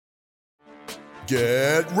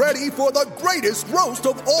Get ready for the greatest roast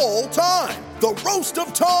of all time, the Roast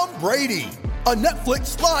of Tom Brady, a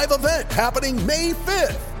Netflix live event happening May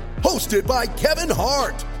 5th. Hosted by Kevin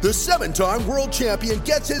Hart, the 7-time world champion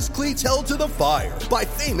gets his cleats held to the fire by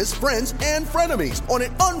famous friends and frenemies on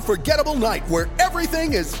an unforgettable night where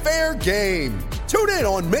everything is fair game. Tune in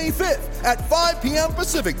on May 5th at 5 p.m.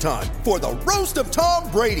 Pacific time for the Roast of Tom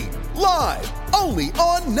Brady, live only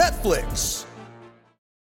on Netflix.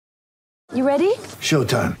 You ready?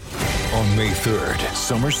 Showtime. On May 3rd,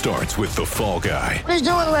 summer starts with The Fall Guy. Let's do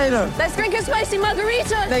it later. Let's drink a spicy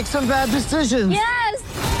margarita. Make some bad decisions. Yes!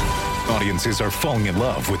 Audiences are falling in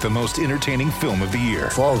love with the most entertaining film of the year.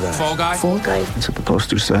 Fall Guy. Fall Guy? Fall guy. That's what the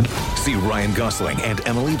poster said. See Ryan Gosling and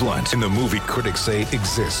Emily Blunt in the movie critics say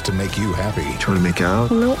exists to make you happy. Trying to make it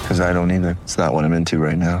out? Nope. Because I don't either. It's not what I'm into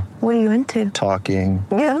right now. What are you into? Talking.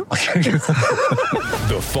 Yeah.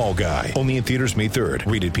 The Fall Guy. Only in theaters May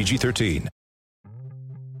 3rd. Rated PG-13.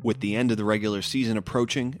 With the end of the regular season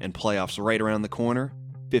approaching and playoffs right around the corner,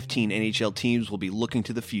 15 NHL teams will be looking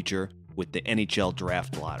to the future with the NHL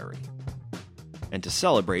Draft Lottery. And to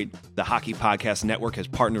celebrate, the Hockey Podcast Network has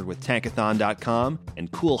partnered with Tankathon.com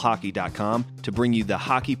and CoolHockey.com to bring you the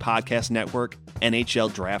Hockey Podcast Network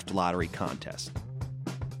NHL Draft Lottery Contest.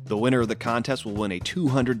 The winner of the contest will win a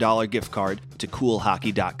 $200 gift card to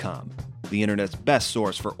CoolHockey.com, the internet's best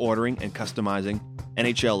source for ordering and customizing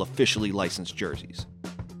NHL officially licensed jerseys.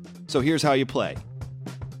 So here's how you play.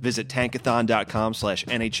 Visit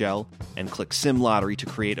tankathon.com/NHL and click Sim Lottery to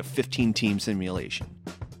create a 15-team simulation.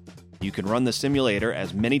 You can run the simulator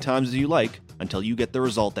as many times as you like until you get the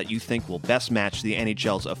result that you think will best match the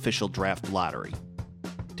NHL's official draft lottery.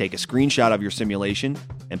 Take a screenshot of your simulation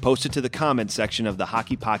and post it to the comments section of the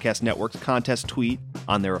Hockey Podcast Network's contest tweet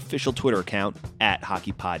on their official Twitter account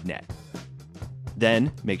 @HockeyPodNet.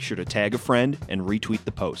 Then make sure to tag a friend and retweet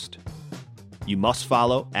the post. You must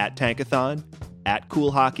follow @Tankathon,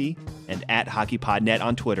 @CoolHockey, and @HockeyPodNet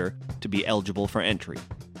on Twitter to be eligible for entry.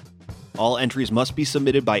 All entries must be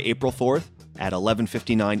submitted by April 4th at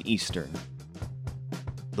 11:59 Eastern.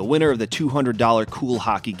 The winner of the $200 Cool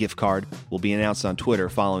Hockey gift card will be announced on Twitter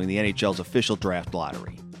following the NHL's official draft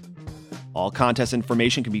lottery. All contest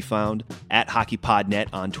information can be found @HockeyPodNet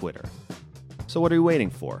on Twitter. So what are you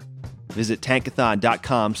waiting for? Visit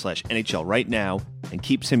tankathon.com/NHL right now and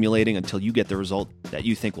keep simulating until you get the result that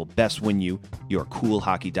you think will best win you your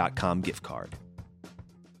CoolHockey.com gift card.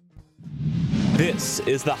 This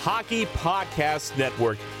is the Hockey Podcast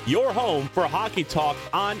Network, your home for hockey talk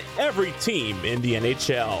on every team in the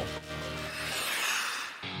NHL.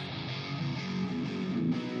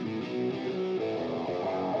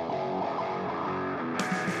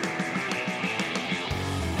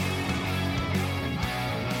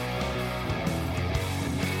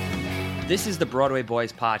 This is the Broadway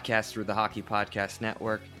Boys podcast through the Hockey Podcast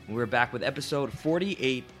Network. We're back with episode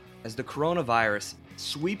 48 as the coronavirus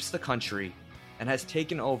sweeps the country and has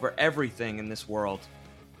taken over everything in this world.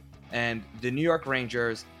 And the New York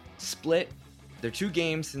Rangers split their 2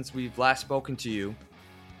 games since we've last spoken to you,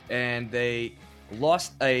 and they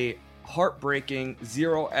lost a heartbreaking,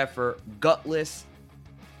 zero-effort, gutless,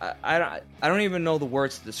 I don't even know the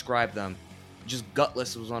words to describe them. Just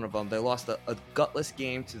gutless was one of them. They lost a gutless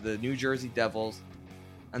game to the New Jersey Devils.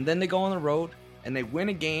 And then they go on the road and they win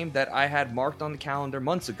a game that I had marked on the calendar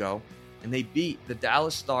months ago. And they beat the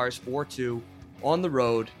Dallas Stars 4-2 on the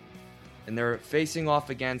road. And they're facing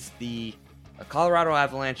off against the Colorado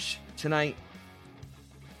Avalanche tonight.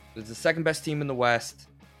 It's the second best team in the West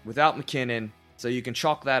without McKinnon. So you can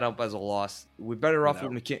chalk that up as a loss. We're better off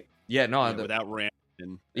with McKinnon. Without Rantanen.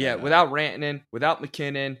 Without Rantanen, without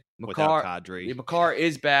McKinnon. Without Kadri. Yeah, Makar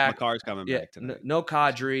is back. Makar's coming back tonight. No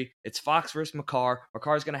Kadri. It's Fox versus Makar.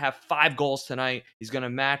 Makar's going to have 5 goals tonight. He's going to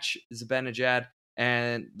match Zibanejad.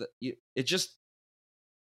 And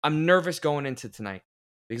I'm nervous going into tonight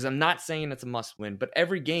because I'm not saying it's a must win, but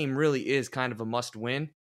every game really is kind of a must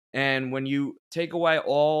win. And when you take away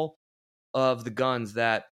all of the guns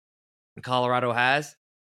that Colorado has,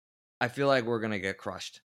 I feel like we're going to get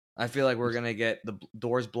crushed. I feel like we're going to get the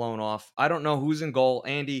doors blown off. I don't know who's in goal.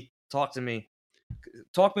 Andy, talk to me.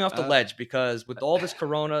 Talk me off the ledge, because with all this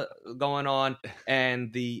corona going on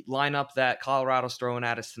and the lineup that Colorado's throwing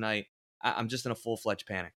at us tonight, I'm just in a full-fledged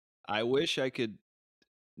panic. I wish I could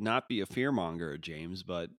not be a fearmonger, James,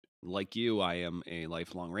 but like you, I am a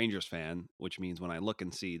lifelong Rangers fan, which means when I look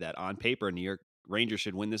and see that on paper New York Rangers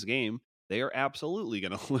should win this game, they are absolutely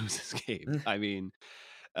going to lose this game. I mean,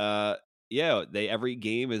 every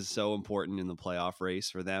game is so important in the playoff race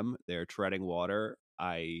for them. They're treading water.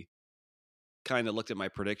 I kind of looked at my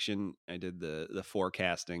prediction. I did the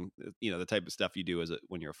forecasting, the type of stuff you do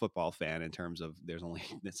when you're a football fan, in terms of there's only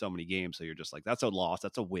so many games, so you're just like, that's a loss,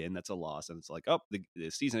 that's a win, that's a loss, and it's like, oh, the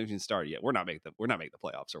season hasn't even started yet. We're not making the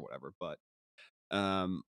playoffs or whatever. But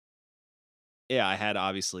yeah, I had,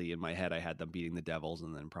 obviously in my head, I had them beating the Devils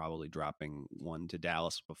and then probably dropping one to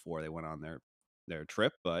Dallas before they went on their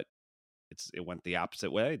trip, but it went the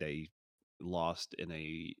opposite way. They lost in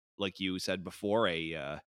a, like you said before,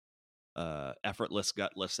 a effortless,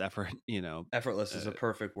 gutless effort. Effortless is a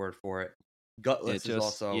perfect word for it. Gutless is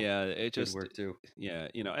also a good word too. Yeah,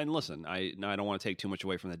 and listen, I don't want to take too much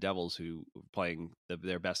away from the Devils, who are playing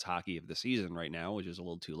their best hockey of the season right now, which is a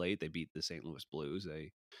little too late. They beat the St. Louis Blues.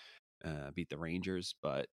 They beat the Rangers,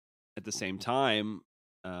 but at the same time,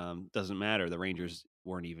 doesn't matter. The Rangers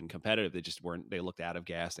weren't even competitive. They just weren't. They looked out of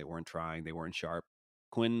gas. They weren't trying. They weren't sharp.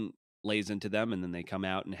 Quinn lays into them, and then they come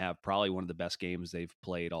out and have probably one of the best games they've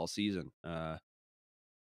played all season.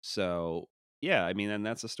 So yeah, I mean, and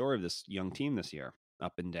that's the story of this young team this year.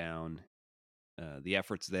 Up and down. The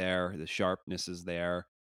effort's there. The sharpness is there.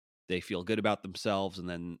 They feel good about themselves, and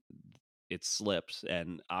then it slips.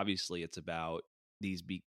 And obviously, it's about these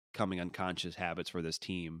becoming unconscious habits for this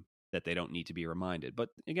team that they don't need to be reminded. But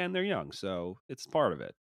again, they're young, so it's part of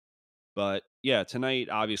it. But yeah, tonight,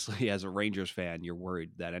 obviously, as a Rangers fan, you're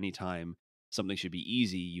worried that anytime something should be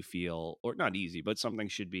easy, you feel, or not easy, but something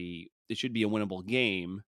should be a winnable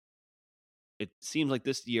game. It seems like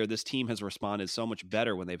this year, this team has responded so much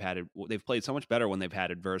better when they've played so much better when they've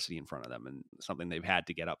had adversity in front of them and something they've had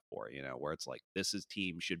to get up for, where it's like,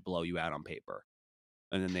 team should blow you out on paper.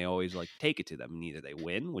 And then they always take it to them, and either they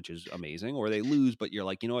win, which is amazing, or they lose, but you're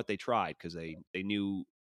like, you know what, they tried, because they knew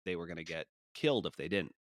they were going to get killed if they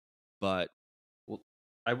didn't. But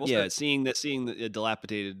I will seeing the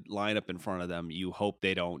dilapidated lineup in front of them, you hope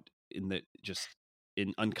they don't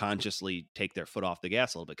unconsciously take their foot off the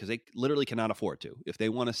gas a little bit, because they literally cannot afford to. If they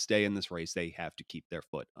want to stay in this race, they have to keep their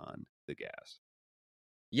foot on the gas.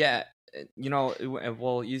 Yeah,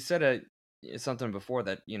 well, you said something before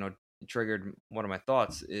that triggered one of my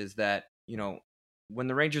thoughts, is that when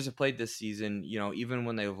the Rangers have played this season, even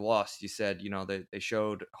when they've lost, you said they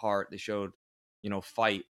showed heart, they showed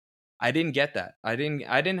fight. I didn't get that. I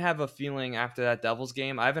didn't have a feeling after that Devils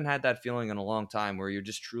game. I haven't had that feeling in a long time, where you're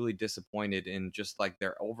just truly disappointed in just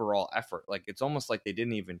their overall effort. It's almost like they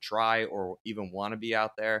didn't even try or even want to be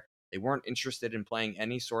out there. They weren't interested in playing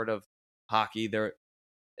any sort of hockey. The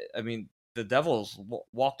Devils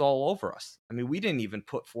walked all over us. I mean, we didn't even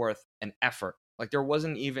put forth an effort. There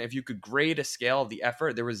wasn't even, if you could grade a scale of the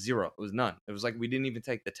effort, there was zero. It was none. It was like we didn't even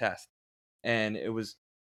take the test. And it was,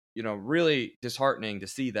 really disheartening to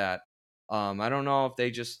see that. I don't know if they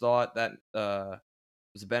just thought that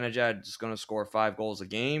Zibanejad just going to score 5 goals a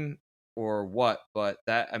game or what, but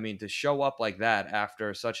to show up like that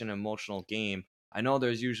after such an emotional game, I know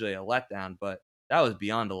there's usually a letdown, but that was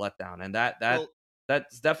beyond a letdown. And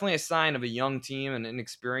that's definitely a sign of a young team and an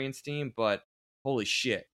inexperienced team, but holy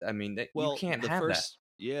shit. I mean, you can't have that.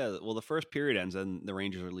 Yeah, well, the first period ends and the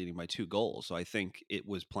Rangers are leading by 2 goals. So I think it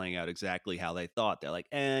was playing out exactly how they thought. They're like,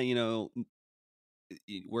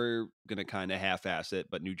 we're going to kind of half-ass it,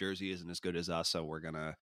 but New Jersey isn't as good as us, so we're going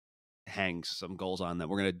to hang some goals on them.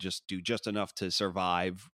 We're going to just do just enough to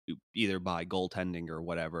survive, either by goaltending or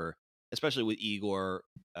whatever, especially with Igor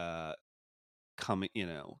coming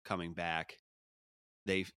back.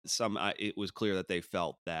 It was clear that they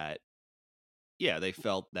felt that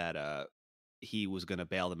he was going to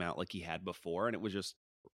bail them out like he had before, and it was just,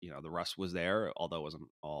 the rust was there, although it wasn't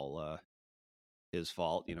all his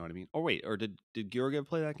fault, you know what I mean? Or wait, or did Georgiev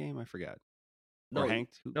play that game? I forgot. No, or Hank?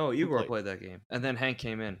 Igor played that game, and then Hank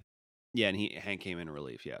came in. Yeah, and Hank came in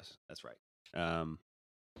relief. Yes, that's right.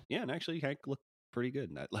 Yeah, and actually Hank looked pretty good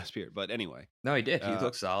in that last period. But anyway, no, he did. He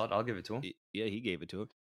looked solid. I'll give it to him. He gave it to him.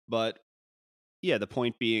 But yeah, the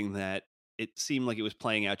point being that it seemed like it was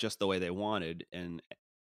playing out just the way they wanted, and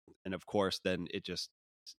of course, then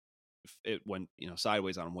it went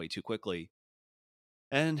sideways on them way too quickly.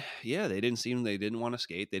 And yeah, they didn't want to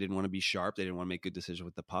skate. They didn't want to be sharp. They didn't want to make good decisions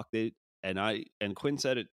with the puck. And Quinn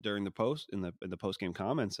said it during the in the post game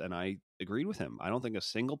comments, and I agreed with him. I don't think a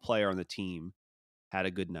single player on the team had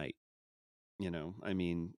a good night.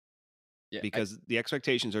 Because the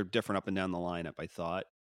expectations are different up and down the lineup. I thought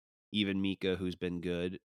even Mika, who's been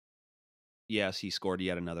good, yes, he scored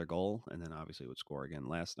yet another goal, and then obviously would score again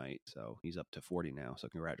last night. So he's up to 40 now. So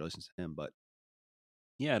congratulations to him. But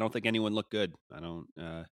yeah, I don't think anyone looked good.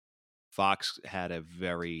 Fox had a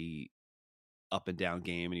very up and down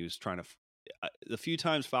game, and he was trying to. The few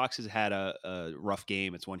times Fox has had a rough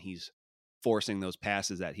game, it's when he's forcing those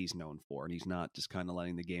passes that he's known for, and he's not just kind of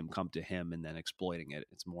letting the game come to him and then exploiting it.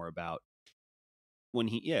 It's more about when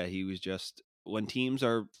he was just, when teams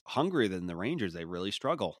are hungrier than the Rangers, they really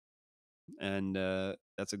struggle. And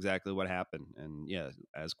that's exactly what happened. And yeah,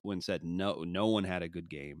 as Quinn said, no one had a good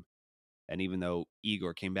game. And even though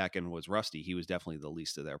Igor came back and was rusty, he was definitely the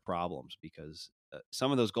least of their problems, because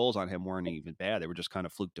some of those goals on him weren't even bad. They were just kind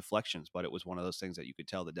of fluke deflections, but it was one of those things that you could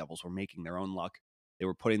tell the Devils were making their own luck. They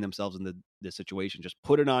were putting themselves in the situation, just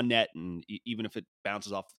put it on net, and even if it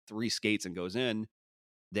bounces off 3 skates and goes in,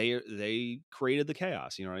 they created the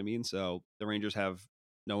chaos. You know what I mean? So the Rangers have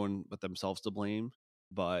no one but themselves to blame.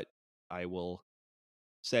 But I will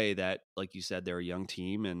say that, like you said, they're a young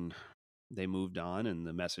team and they moved on, and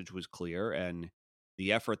the message was clear, and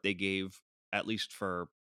the effort they gave, at least for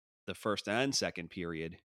the first and second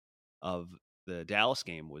period of the Dallas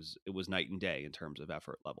game, was night and day in terms of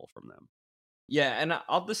effort level from them. Yeah, and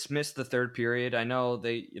I'll dismiss the third period. I know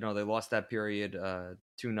they lost that period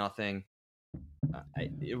 2-0.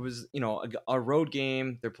 It was, a road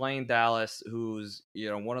game. They're playing Dallas, who's,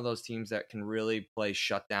 one of those teams that can really play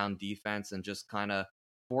shutdown defense and just kind of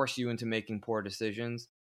force you into making poor decisions.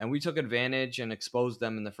 And we took advantage and exposed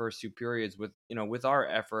them in the first 2 periods with our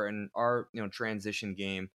effort and our, transition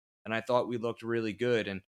game. And I thought we looked really good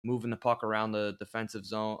and moving the puck around the defensive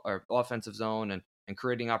zone or offensive zone and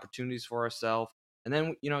creating opportunities for ourselves. And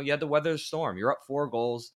then, you had to weather the storm. You're up 4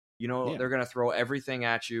 goals. They're going to throw everything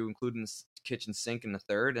at you, including the kitchen sink in the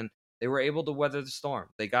third. And they were able to weather the storm.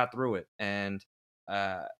 They got through it. And,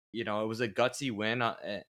 it was a gutsy win,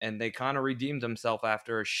 and they kind of redeemed themselves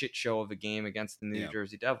after a shit show of a game against the New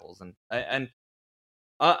Jersey Devils. And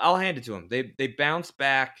I'll hand it to them. They bounced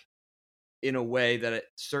back in a way that it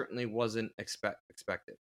certainly wasn't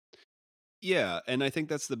expected. Yeah, and I think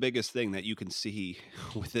that's the biggest thing that you can see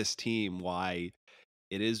with this team, why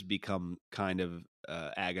it has become kind of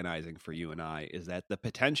agonizing for you and I, is that the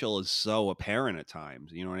potential is so apparent at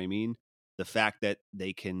times. You know what I mean? The fact that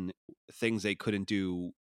they can, things they couldn't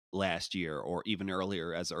do last year or even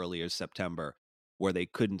as early as September, where they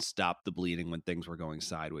couldn't stop the bleeding when things were going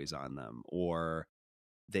sideways on them, or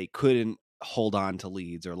they couldn't hold on to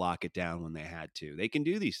leads or lock it down when they had to. They can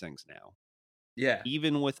do these things now. Yeah.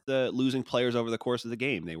 Even with the losing players over the course of the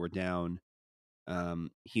game, they were down.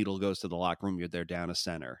 Hedl goes to the locker room. They're down a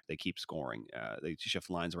center. They keep scoring. They shift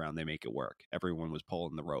lines around. They make it work. Everyone was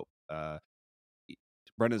pulling the rope.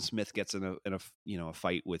 Brendan Smith gets in a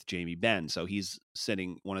fight with Jamie Benn. So he's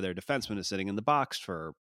sitting. One of their defensemen is sitting in the box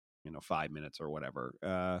for 5 minutes or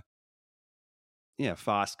whatever.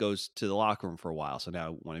 Foss goes to the locker room for a while. So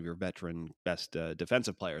now one of your veteran best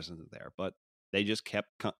defensive players isn't there, but they just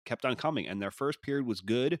kept on coming, and their first period was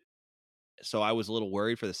good. So I was a little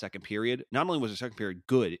worried for the second period. Not only was the second period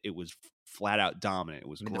good, it was flat out dominant. It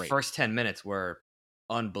was great. The first 10 minutes were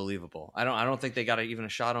unbelievable. I don't think they got even a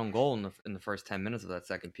shot on goal in the first 10 minutes of that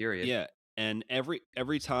second period. Yeah, and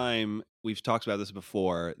every time, we've talked about this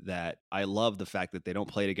before, that I love the fact that they don't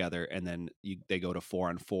play together, and then they go to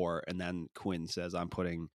 4-on-4, and then Quinn says, "I'm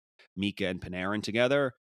putting Mika and Panarin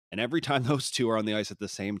together." And every time those two are on the ice at the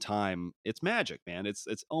same time, it's magic, man. It's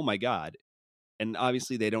oh my God. And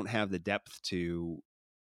obviously they don't have the depth to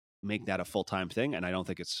make that a full-time thing. And I don't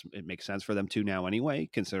think it makes sense for them to now anyway,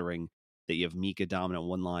 considering that you have Mika dominant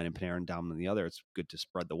one line and Panarin dominant the other. It's good to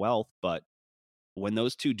spread the wealth. But when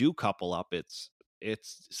those two do couple up, it's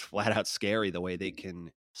flat out scary the way they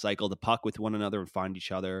can cycle the puck with one another and find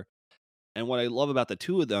each other. And what I love about the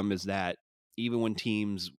two of them is that even when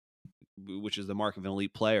teams, which is the mark of an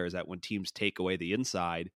elite player, is that when teams take away the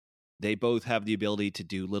inside, they both have the ability to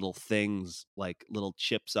do little things like little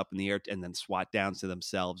chips up in the air and then swat downs to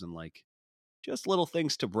themselves, and like just little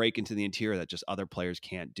things to break into the interior that just other players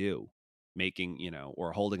can't do, making,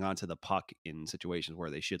 or holding on to the puck in situations where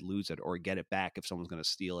they should lose it, or get it back if someone's going to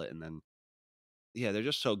steal it. And then, they're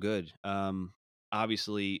just so good.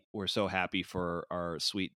 Obviously, we're so happy for our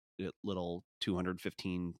sweet little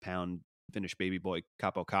 215-pound Finnish baby boy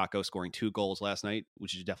Kaapo Kakko scoring 2 goals last night,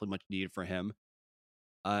 which is definitely much needed for him.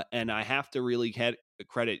 And I have to really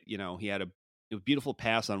credit, he had a beautiful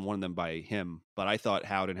pass on one of them by him, but I thought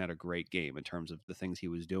Howden had a great game in terms of the things he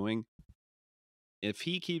was doing. If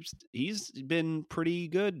he's been pretty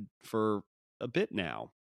good for a bit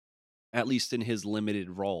now, at least in his limited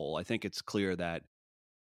role. I think it's clear that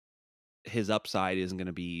his upside isn't going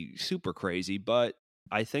to be super crazy, but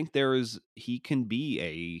I think he can be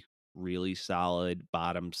a really solid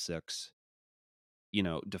bottom 6,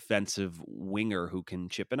 defensive winger who can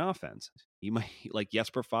chip an offense. He might, like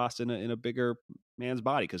Jesper Fast in a bigger man's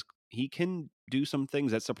body, because he can do some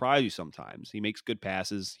things that surprise you sometimes. He makes good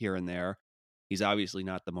passes here and there. He's obviously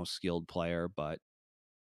not the most skilled player, but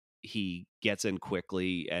he gets in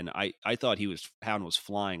quickly. And I thought Hound was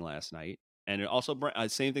flying last night. And also,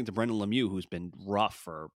 same thing to Brendan Lemieux, who's been rough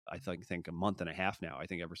for, I think a month and a half now. I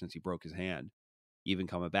think ever since he broke his hand, even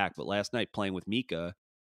coming back. But last night, playing with Mika,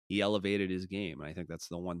 he elevated his game. And I think that's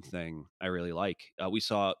the one thing I really like. We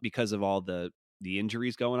saw, because of all the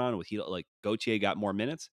injuries going on, like Gauthier got more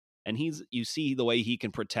minutes. And you see the way he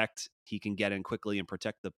can get in quickly and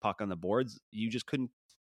protect the puck on the boards. You just couldn't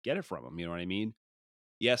get it from him. You know what I mean?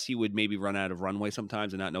 Yes, he would maybe run out of runway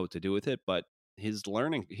sometimes and not know what to do with it, but his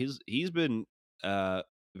learning, he's been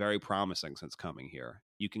very promising since coming here.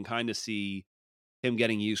 You can kind of see him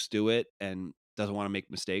getting used to it and doesn't want to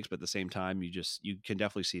make mistakes, but at the same time, you can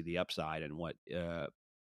definitely see the upside and what a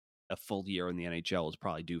full year in the NHL is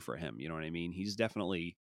probably due for him. You know what I mean?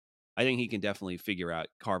 I think he can definitely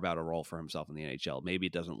carve out a role for himself in the NHL. Maybe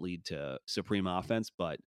it doesn't lead to supreme offense,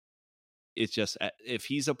 but it's just, if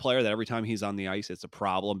he's a player that every time he's on the ice, it's a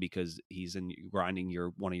problem because he's grinding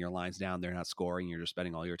one of your lines down, they're not scoring, you're just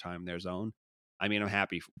spending all your time in their zone. I mean, I'm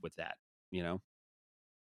happy with that, you know?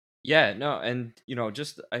 Yeah, no, and,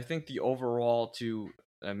 just I think the overall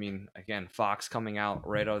again, Fox coming out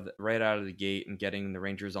right out of the gate and getting the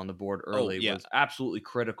Rangers on the board early was absolutely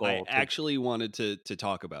critical. I actually wanted to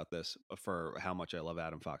talk about this for how much I love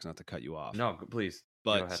Adam Fox, not to cut you off. No, please.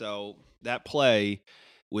 But so that play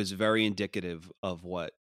was very indicative of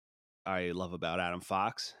what I love about Adam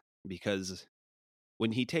Fox, because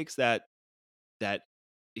when he takes the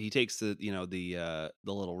the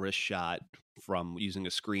little wrist shot from using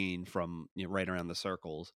a screen from right around the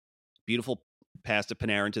circles, beautiful pass to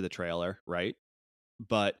Panarin to the trailer, right?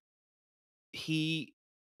 But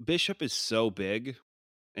Bishop is so big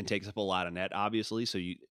and takes up a lot of net, obviously. So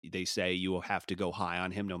they say you will have to go high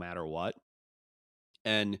on him no matter what.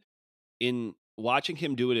 And in watching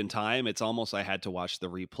him do it in time, it's almost I had to watch the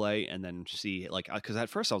replay and then see, because at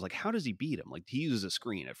first I was like, how does he beat him? Like, he uses a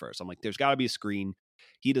screen at first. I'm like, there's got to be a screen.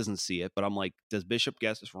 He doesn't see it, but I'm like, does Bishop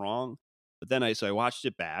guess it's wrong? But then I watched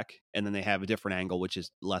it back, and then they have a different angle, which is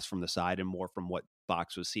less from the side and more from what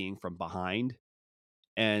Fox was seeing from behind.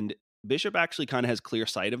 And Bishop actually kind of has clear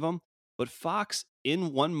sight of him, but Fox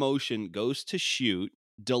in one motion goes to shoot,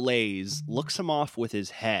 delays, looks him off with his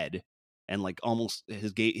head, and almost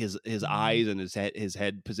his eyes and his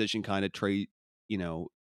head position kind of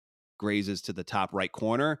grazes to the top right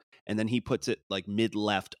corner, and then he puts it mid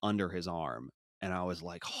left under his arm. And I was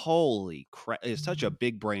like, holy crap, it's such a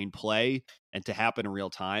big brain play, and to happen in real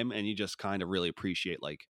time, and you just kind of really appreciate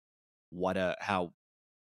how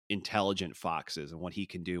intelligent Fox is and what he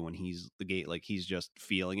can do when he's he's just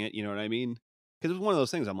feeling it, you know what I mean? Because it was one of those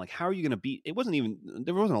things, I'm like, how are you going to beat? There wasn't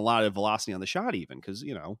a lot of velocity on the shot even, because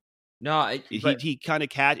he kind of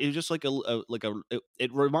it was just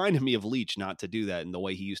it reminded me of Leach not to do that, and the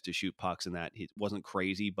way he used to shoot pucks, and that he wasn't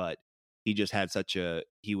crazy, but he just had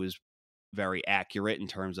he was very accurate in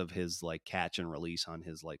terms of his catch and release on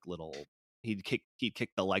his little, he'd kick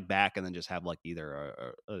the leg back and then just have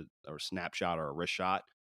either a snapshot or a wrist shot.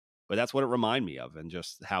 But that's what it reminded me of, and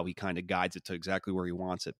just how he kind of guides it to exactly where he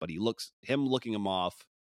wants it. But looking him off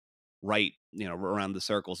right, around the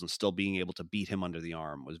circles and still being able to beat him under the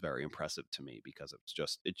arm was very impressive to me, because it's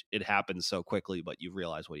just, it happens so quickly, but you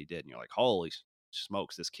realize what he did and you're like, holy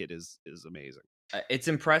smokes, this kid is amazing. It's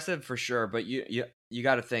impressive for sure, but you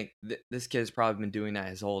got to think this kid has probably been doing that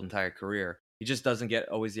his whole entire career. He just doesn't get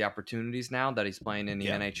always the opportunities now that he's playing in the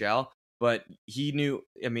NHL, but he knew,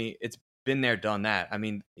 it's been there, done that.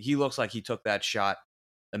 He looks like he took that shot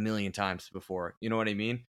a million times before. You know what I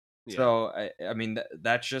mean? Yeah. So,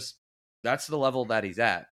 that's the level that he's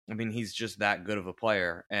at. He's just that good of a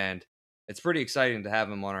player, and it's pretty exciting to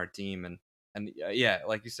have him on our team. And yeah,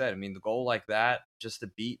 like you said, the goal like that, just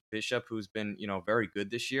to beat Bishop, who's been, very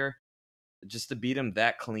good this year, just to beat him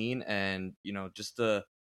that clean, and, just the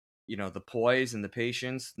poise and the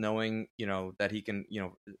patience, knowing, that he can,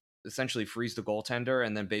 essentially freeze the goaltender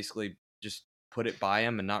and then basically just put it by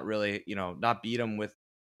him and not really, not beat him with,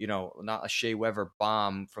 not a Shea Weber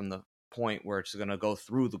bomb from the point where it's going to go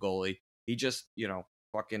through the goalie. He just,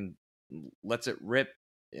 fucking lets it rip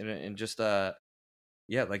in just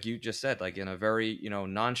like you just said, in a very,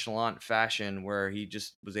 nonchalant fashion, where he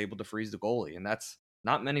just was able to freeze the goalie. And that's,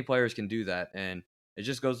 not many players can do that. And it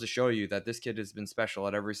just goes to show you that this kid has been special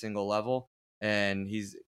at every single level. And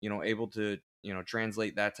he's, able to,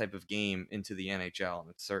 translate that type of game into the NHL.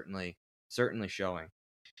 And it's certainly showing.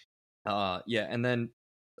 And then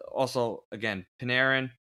also, again,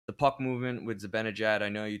 Panarin, the puck movement with Zibanejad. I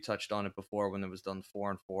know you touched on it before when it was done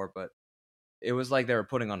 4-on-4, but it was like they were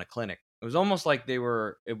putting on a clinic. It was almost like it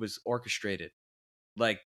was orchestrated.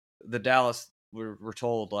 Like the Dallas we're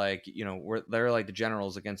told like, they're like the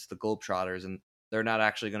Generals against the Globetrotters, and they're not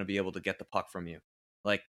actually going to be able to get the puck from you.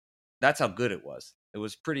 Like, that's how good it was. It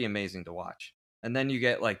was pretty amazing to watch. And then you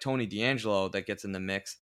get like Tony DeAngelo that gets in the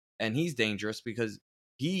mix, and he's dangerous because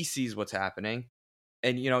he sees what's happening,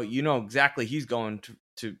 and exactly he's going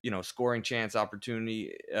to scoring chance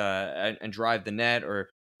opportunity and drive the net or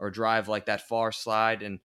drive like that far slide,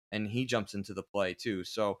 and he jumps into the play too.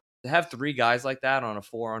 So to have 3 guys like that on a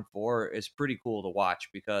 4-on-4 is pretty cool to watch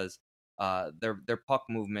because their puck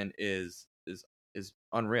movement is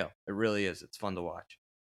unreal. It really is. It's fun to watch.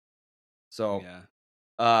 So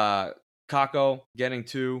Kakko getting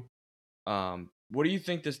 2. What do you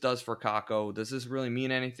think this does for Kakko? Does this really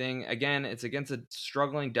mean anything? Again, it's against a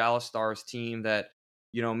struggling Dallas Stars team that,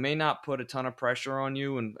 may not put a ton of pressure on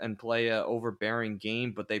you and play a overbearing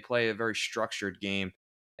game, but they play a very structured game.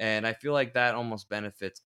 And I feel like that almost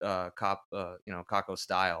benefits Kakko's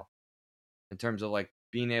style in terms of like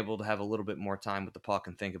being able to have a little bit more time with the puck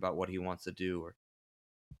and think about what he wants to do.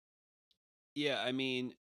 Yeah, I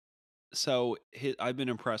mean, so I've been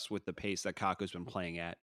impressed with the pace that Kakko's been playing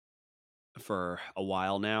at for a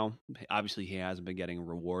while now. Obviously, he hasn't been getting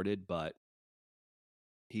rewarded, but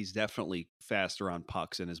he's definitely faster on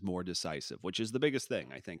pucks and is more decisive, which is the biggest thing,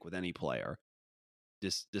 I think, with any player.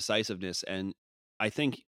 Decisiveness. And I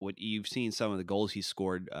think what you've seen some of the goals he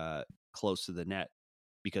scored close to the net,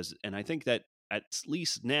 and I think that at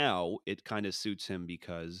least now it kind of suits him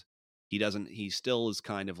because he still is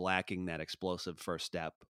kind of lacking that explosive first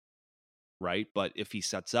step, right? But if he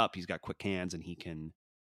sets up, he's got quick hands and he can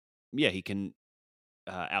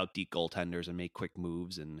out-deke goaltenders and make quick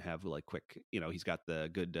moves and have like quick, he's got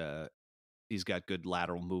good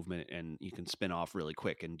lateral movement and you can spin off really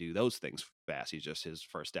quick and do those things fast. His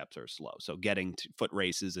first steps are slow. So getting to foot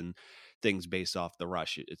races and things based off the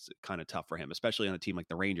rush, it's kind of tough for him, especially on a team like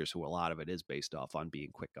the Rangers, who a lot of it is based off on being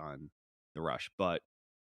quick on the rush. But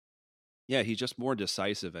yeah, he's just more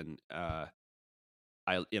decisive, and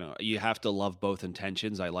you have to love both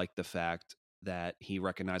intentions. I like the fact that he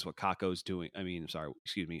recognized what Kakko's doing.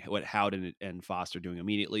 What Howden and Foster doing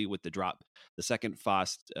immediately with the drop. The second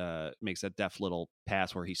Fost makes that deft little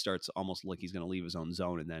pass where he starts almost like he's going to leave his own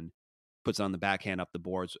zone and then puts on the backhand up the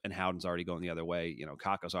boards, and Howden's already going the other way.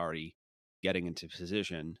 Kakko's already getting into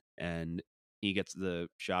position, and he gets the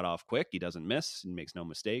shot off quick. He doesn't miss and makes no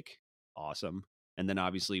mistake. Awesome. And then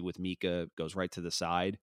obviously with Mika, goes right to the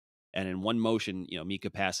side. And in one motion,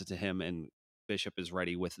 Mika passes to him, and Bishop is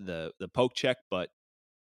ready with the poke check, but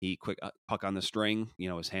he quick puck on the string.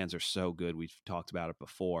 His hands are so good. We've talked about it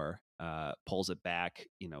before. Pulls it back,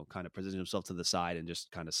 kind of positions himself to the side and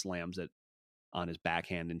just kind of slams it on his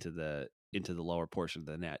backhand into the lower portion of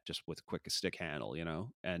the net, just with quick stick handle.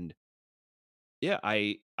 And yeah,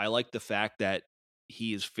 I like the fact that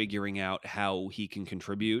he is figuring out how he can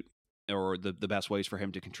contribute, or the best ways for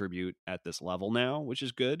him to contribute at this level now, which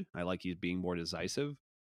is good. I like he's being more decisive.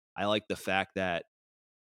 I like the fact that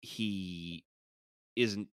he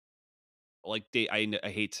isn't like I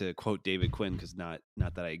hate to quote David Quinn because not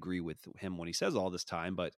that I agree with him when he says all this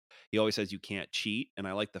time, but he always says you can't cheat. And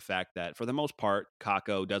I like the fact that for the most part,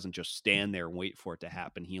 Kakko doesn't just stand there and wait for it to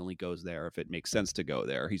happen. He only goes there if it makes sense to go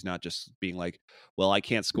there. He's not just being like, well, I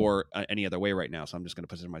can't score any other way right now, so I'm just going to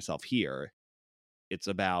position myself here. It's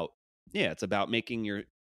about making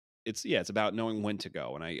it's about knowing when to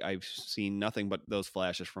go. And I've seen nothing but those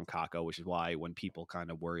flashes from Kakko, which is why when people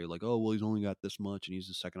kind of worry like, oh, well, he's only got this much and he's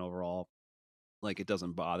the second overall, like, it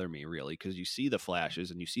doesn't bother me really, because you see the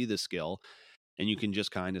flashes and you see the skill and you can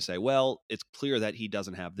just kind of say, well, it's clear that he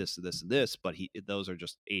doesn't have this, but those are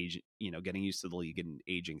just age, getting used to the league and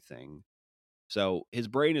aging thing. So his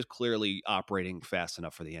brain is clearly operating fast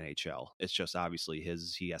enough for the NHL. It's just obviously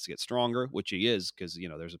he has to get stronger, which he is, because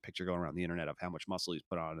there's a picture going around the internet of how much muscle he's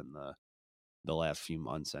put on in the last few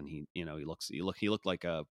months, and he looked like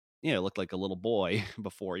a little boy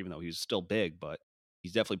before, even though he was still big, but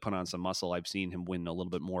he's definitely put on some muscle. I've seen him win a little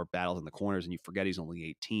bit more battles in the corners, and you forget he's only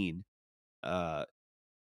 18.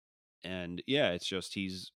 And yeah, it's just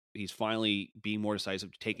he's finally being more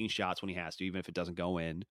decisive, taking shots when he has to, even if it doesn't go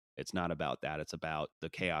in. It's not about that. It's about the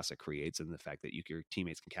chaos it creates and the fact that your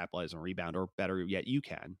teammates can capitalize and rebound, or better yet, you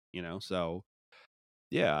can, So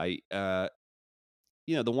yeah, the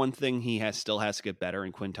one thing he still has to get better,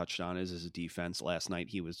 and Quinn touched on, is his defense. Last night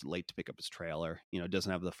he was late to pick up his trailer.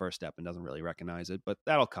 Doesn't have the first step and doesn't really recognize it, but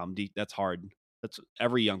that'll come. That's hard. That's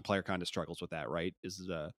every young player kind of struggles with that, right? Is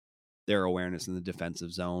their awareness in the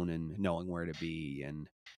defensive zone and knowing where to be, and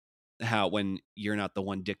how when you're not the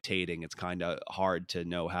one dictating, it's kind of hard to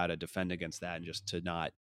know how to defend against that and just to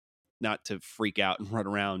not not to freak out and run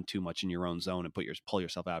around too much in your own zone and pull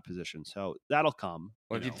yourself out of position. So that'll come.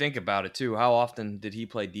 Well, if you think about it too, how often did he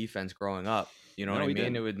play defense growing up? You know what I mean?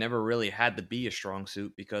 Didn't. It would never really had to be a strong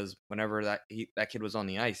suit, because whenever that kid was on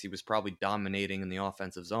the ice, he was probably dominating in the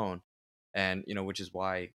offensive zone, and which is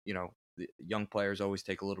why the young players always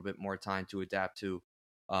take a little bit more time to adapt to,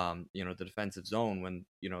 the defensive zone when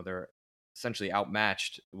they're essentially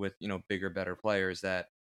outmatched with bigger, better players that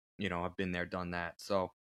have been there, done that.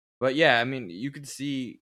 So, but yeah, I mean, you could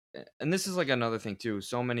see, and this is like another thing too.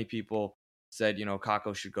 So many people said,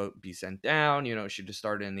 Kakko should be sent down, should have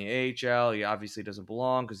started in the AHL. He obviously doesn't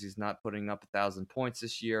belong because he's not putting up 1,000 points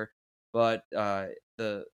this year. But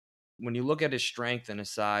when you look at his strength and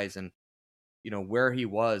his size and, where he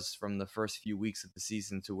was from the first few weeks of the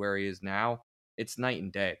season to where he is now, it's night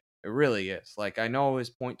and day. It really is. Like, I know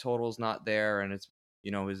his point total is not there, and it's,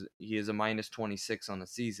 he is a minus 26 on the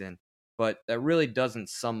season, but that really doesn't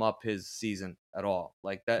sum up his season at all.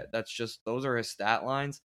 Like that's just, those are his stat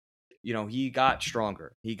lines. He got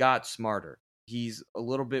stronger. He got smarter. He's a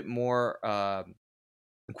little bit more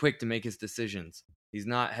quick to make his decisions. He's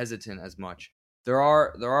not hesitant as much. There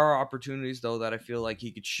are opportunities though that I feel like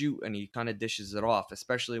he could shoot, and he kind of dishes it off,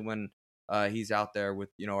 especially when he's out there with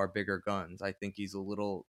our bigger guns. I think he's a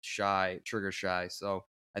little shy, trigger shy. So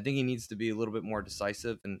I think he needs to be a little bit more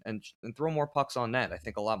decisive and throw more pucks on net. I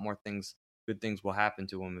think a lot more good things will happen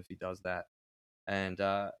to him if he does that. And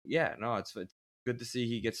it's good to see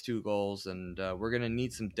he gets 2 goals, and we're gonna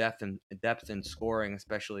need some depth in scoring,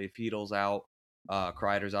 especially if Heedle's out,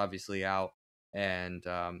 Kreider's obviously out, and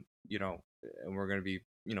and we're gonna be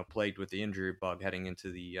plagued with the injury bug heading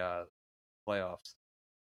into the playoffs.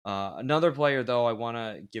 Another player though I want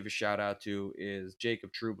to give a shout out to is Jacob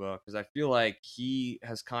Trouba, because I feel like he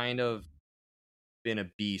has kind of been a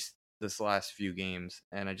beast this last few games,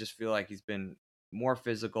 and I just feel like he's been more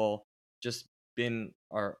physical, just been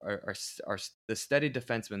the steady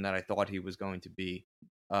defenseman that I thought he was going to be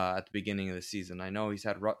at the beginning of the season. I know he's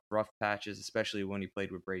had rough patches, especially when he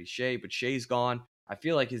played with Brady Shea, but Shea's gone. I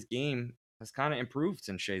feel like his game has kind of improved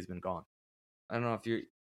since Shea's been gone. I don't know if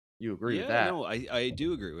you agree with that. No, I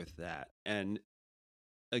do agree with that. And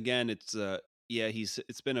again, it's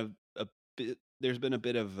it's been a bit, there's been a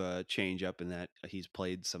bit of a change up in that he's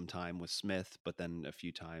played some time with Smith, but then a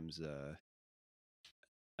few times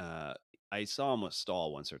I saw him with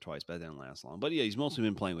Stahl once or twice, but that didn't last long. But yeah, he's mostly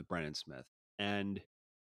been playing with Brendan Smith. And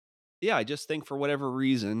yeah, I just think for whatever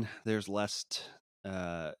reason, there's less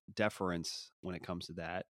deference when it comes to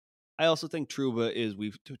that. I also think Trouba is,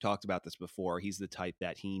 we've talked about this before, he's the type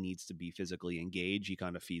that he needs to be physically engaged. He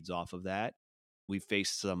kind of feeds off of that. We've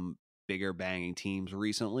faced some bigger banging teams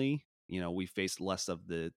recently. We faced less of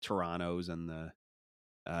the Torontos and the,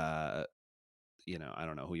 I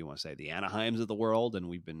don't know who you want to say, the Anaheims of the world. And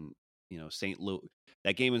we've been, St. Louis,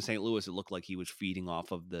 that game in St. Louis, it looked like he was feeding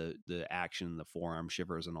off of the action, the forearm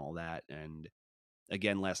shivers and all that. And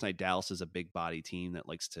again, last night, Dallas is a big body team that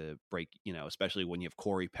likes to break, especially when you have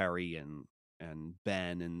Corey Perry and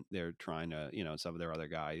Ben, and they're trying to, some of their other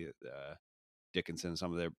guy, Dickinson,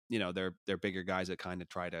 some of their, they're bigger guys that kind of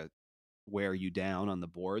try to wear you down on the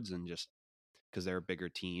boards, and just because they're a bigger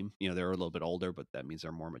team, they're a little bit older, but that means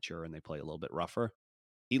they're more mature and they play a little bit rougher.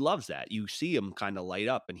 He loves that. You see him kind of light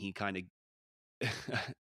up, and he kind of,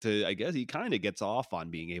 I guess he kind of gets off on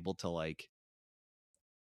being able to like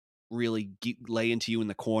really lay into you in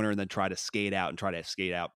the corner and then try to skate out,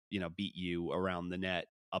 beat you around the net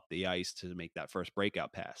up the ice to make that first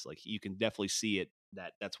breakout pass. Like, you can definitely see it,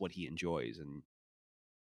 that's what he enjoys. And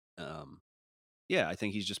I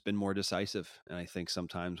think he's just been more decisive. And I think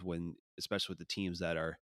sometimes when, especially with the teams that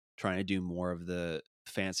are trying to do more of the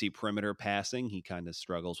fancy perimeter passing, he kind of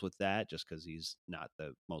struggles with that just because he's not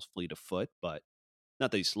the most fleet of foot, but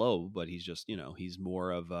not that he's slow, but he's just, he's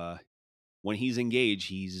more of when he's engaged,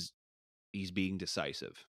 he's being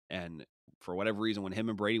decisive. And for whatever reason, when him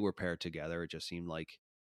and Brady were paired together, it just seemed like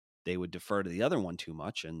they would defer to the other one too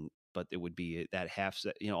much. But it would be that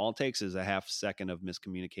all it takes is a half second of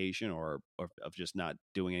miscommunication or of just not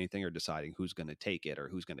doing anything or deciding who's going to take it or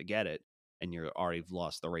who's going to get it. And you're already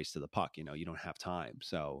lost the race to the puck. You don't have time.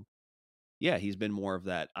 So yeah, he's been more of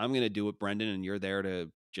that. I'm going to do it, Brendan, and you're there to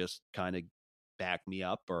just kind of back me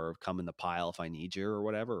up or come in the pile if I need you or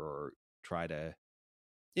whatever, or try to,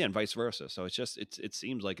 and vice versa. So it's just, it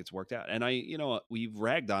seems like it's worked out. And we've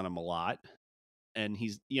ragged on him a lot, and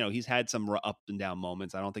he's had some up and down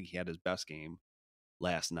moments. I don't think he had his best game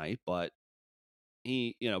last night, but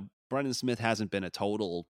Brendan Smith hasn't been a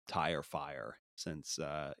total tire fire since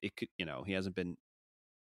he hasn't been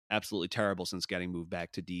absolutely terrible since getting moved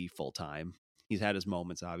back to D full time. He's had his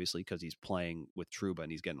moments, obviously, because he's playing with Trouba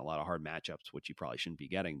and he's getting a lot of hard matchups, which he probably shouldn't be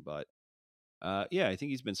getting. But yeah, I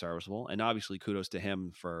think he's been serviceable, and obviously kudos to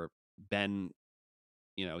him for Ben.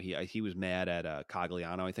 You know, he was mad at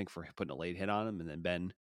Cogliano, I think, for putting a late hit on him, and then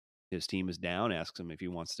Ben, his team is down, asks him if he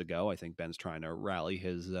wants to go. I think Ben's trying to rally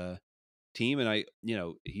his team, and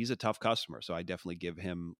he's a tough customer, so I definitely give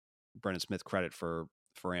him Brendan Smith credit for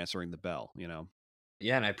answering the bell.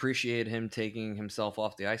 Yeah, and I appreciate him taking himself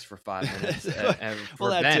off the ice for 5 minutes. And for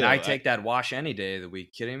Well, Ben, too. I take that wash any day of the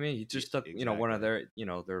week. Kidding me? He just took, exactly. One of their,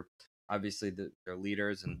 they're obviously their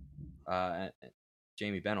leaders and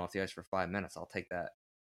Jamie Benn off the ice for 5 minutes. I'll take that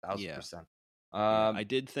 1,000%. I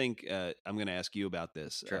did think I'm going to ask you about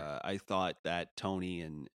this. Sure. I thought that Tony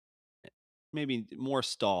and maybe more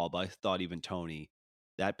Stahl, but I thought even Tony,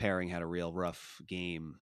 that pairing had a real rough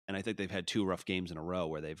game, and I think they've had 2 rough games in a row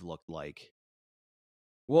where they've looked like.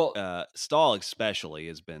 Well, Stahl especially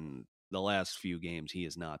has been the last few games. He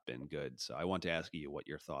has not been good. So I want to ask you what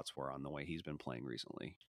your thoughts were on the way he's been playing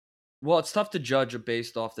recently. Well, it's tough to judge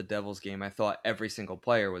based off the Devils game. I thought every single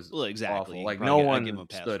player was exactly awful. Like no one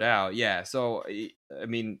stood out. Yeah. So I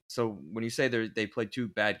mean, so when you say they played 2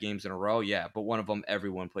 bad games in a row, yeah, but one of them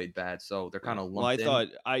everyone played bad, so they're kind of lumped in.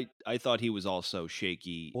 I thought he was also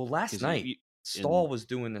shaky. Well, last night Stahl was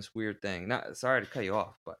doing this weird thing. Sorry to cut you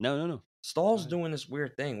off, but no. Stahl's doing this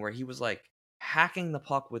weird thing where he was like hacking the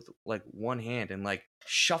puck with like one hand and like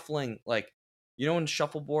shuffling, like in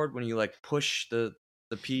shuffleboard when you like push the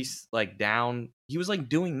piece like down. He was like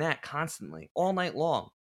doing that constantly all night long,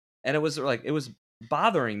 and it was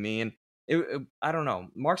bothering me. And I don't know.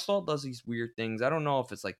 Mark Stahl does these weird things. I don't know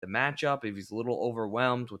if it's like the matchup, if he's a little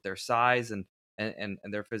overwhelmed with their size and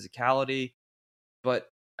their physicality, but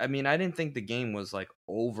I mean, I didn't think the game was like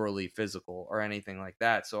overly physical or anything like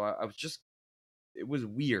that. So I was just, it was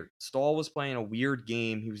weird. Stahl was playing a weird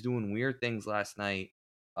game. He was doing weird things last night.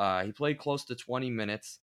 He played close to 20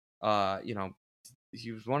 minutes.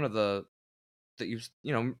 He was one of he was,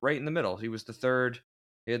 right in the middle. He was the third.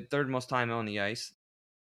 He had third most time on the ice.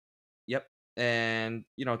 Yep. And,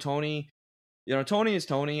 Tony is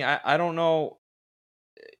Tony. I don't know,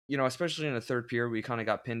 especially in the third period, we kind of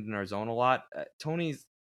got pinned in our zone a lot.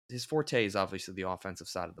 His forte is obviously the offensive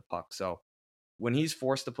side of the puck. So when he's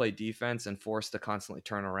forced to play defense and forced to constantly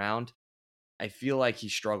turn around, I feel like he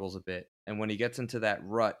struggles a bit. And when he gets into that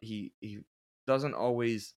rut, he doesn't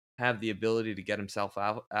always have the ability to get himself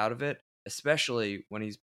out of it, especially when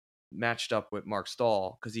he's matched up with Mark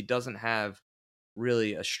Stahl, because he doesn't have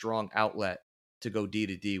really a strong outlet to go D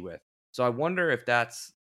to D with. So I wonder if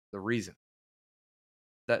that's the reason.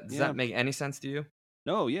 Does that make any sense to you?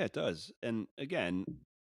 No, yeah, it does. And again,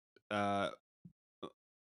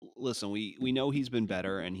 listen, we know he's been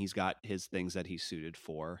better and he's got his things that he's suited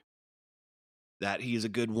for. That he's a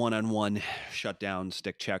good one-on-one shutdown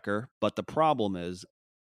stick checker, but the problem is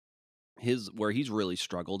where he's really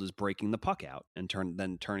struggled is breaking the puck out and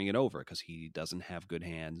then turning it over, because he doesn't have good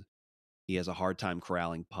hands. He has a hard time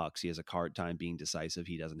corralling pucks. He has a hard time being decisive.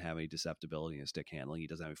 He doesn't have any deceptibility in his stick handling. He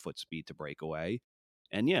doesn't have foot speed to break away.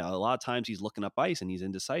 And yeah, a lot of times he's looking up ice and he's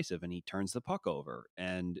indecisive and he turns the puck over.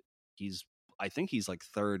 And I think he's like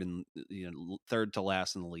third to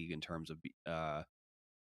last in the league in terms of,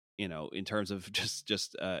 in terms of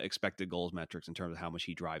just expected goals metrics, in terms of how much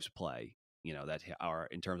he drives play, that are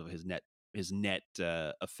in terms of his net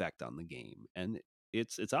effect on the game. And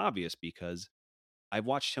it's obvious because I've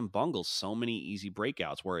watched him bungle so many easy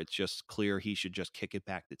breakouts where it's just clear he should just kick it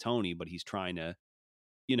back to Tony, but he's trying to,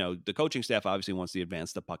 the coaching staff obviously wants to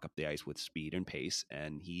advance the puck up the ice with speed and pace,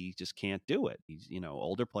 and he just can't do it. He's,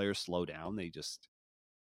 older players slow down. He just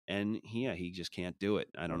can't do it.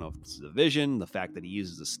 I don't know if it's the vision, the fact that he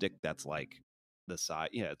uses a stick that's like the size.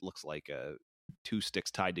 Yeah, it looks like 2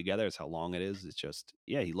 sticks tied together. It's how long it is. It's just,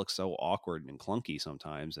 he looks so awkward and clunky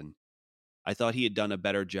sometimes. And I thought he had done a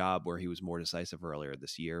better job where he was more decisive earlier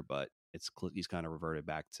this year, but he's kind of reverted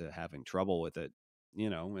back to having trouble with it,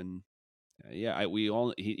 and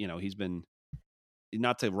he's been,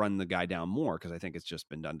 not to run the guy down more, because I think it's just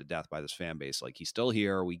been done to death by this fan base. Like, he's still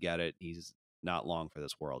here. We get it. He's not long for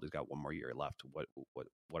this world. He's got 1 more year left. What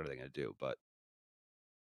are they going to do? But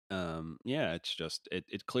it's just,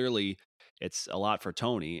 it clearly, it's a lot for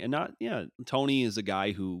Tony. And Tony is a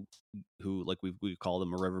guy who like we call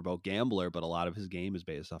him a riverboat gambler, but a lot of his game is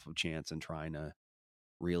based off of chance and trying to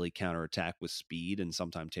really counterattack with speed and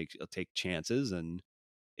sometimes take chances. And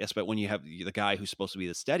yes, but when you have the guy who's supposed to be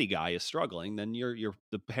the steady guy is struggling, then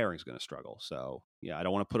the pairing's going to struggle. So yeah, I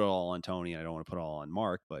don't want to put it all on Tony, and I don't want to put it all on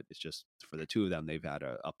Mark, but it's just for the two of them, they've had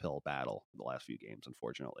an uphill battle the last few games,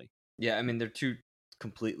 unfortunately. Yeah, I mean, they're 2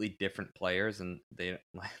 completely different players, and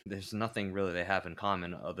there's nothing really they have in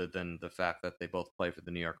common other than the fact that they both play for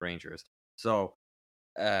the New York Rangers. So,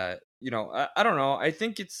 I don't know. I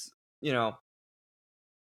think it's,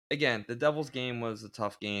 again, the Devils game was a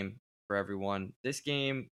tough game for everyone. This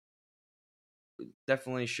game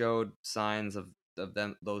definitely showed signs of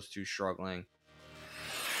those two struggling.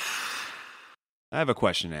 I have a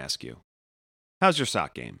question to ask you. How's your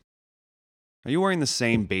sock game? Are you wearing the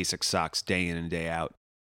same basic socks day in and day out?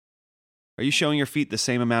 Are you showing your feet the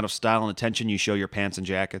same amount of style and attention you show your pants and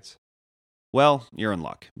jackets? Well, you're in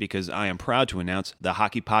luck, because I am proud to announce the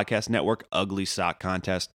Hockey Podcast Network Ugly Sock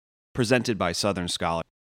Contest, presented by Southern Scholar.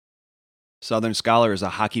 Southern Scholar is a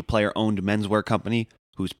hockey player-owned menswear company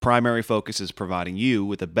whose primary focus is providing you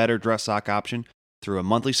with a better dress sock option through a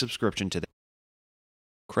monthly subscription to them.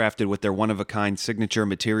 Crafted with their one-of-a-kind signature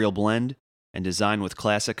material blend and designed with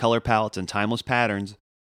classic color palettes and timeless patterns,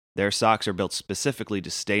 their socks are built specifically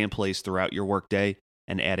to stay in place throughout your workday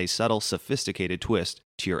and add a subtle, sophisticated twist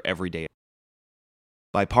to your everyday.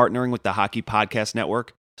 By partnering with the Hockey Podcast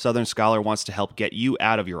Network, Southern Scholar wants to help get you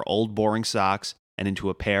out of your old boring socks and into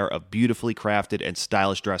a pair of beautifully crafted and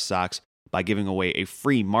stylish dress socks by giving away a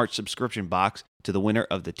free March subscription box to the winner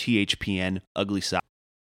of the THPN Ugly Sock.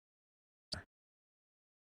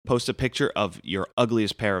 Post a picture of your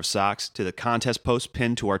ugliest pair of socks to the contest post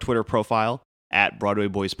pinned to our Twitter profile at Broadway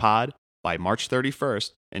Boys Pod by March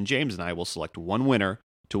 31st, and James and I will select one winner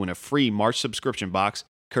to win a free March subscription box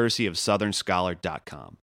courtesy of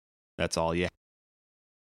southernscholar.com. That's all you have.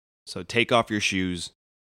 So take off your shoes,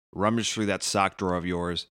 rummage through that sock drawer of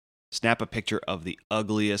yours, snap a picture of the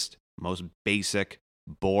ugliest, most basic,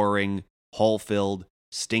 boring, hole-filled,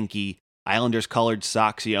 stinky, Islanders-colored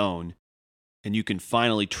socks you own, and you can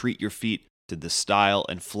finally treat your feet to the style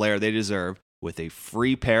and flair they deserve with a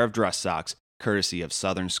free pair of dress socks courtesy of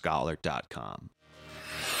southernscholar.com.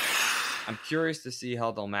 I'm curious to see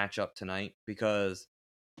how they'll match up tonight because,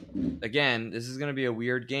 again, this is going to be a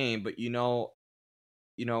weird game, but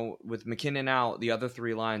with McKinnon out, the other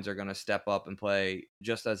three lines are going to step up and play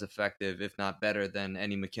just as effective, if not better, than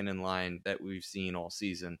any McKinnon line that we've seen all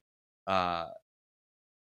season. So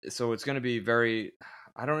it's going to be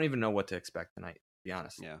I don't even know what to expect tonight, to be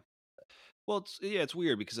honest. Yeah. Well, it's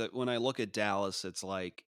weird because when I look at Dallas, it's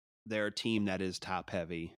like they're a team that is top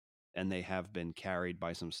heavy, and they have been carried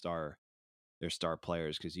by their star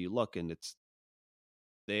players. Because you look and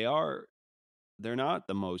they're not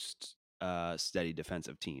the most steady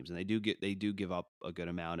defensive teams, and they do give up a good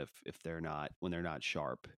amount when they're not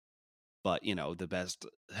sharp. But the best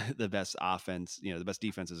offense, the best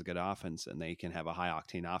defense is a good offense, and they can have a high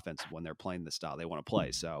octane offense when they're playing the style they want to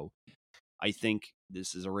play. So I think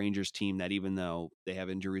this is a Rangers team that, even though they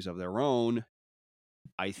have injuries of their own,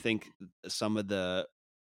 I think some of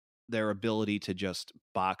their ability to just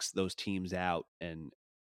box those teams out and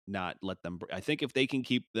not let them. I think if they can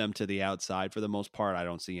keep them to the outside for the most part, I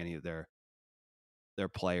don't see any of their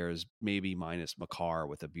players, maybe minus Makar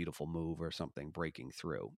with a beautiful move or something, breaking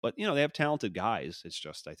through. But they have talented guys. It's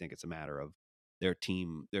just, I think it's a matter of their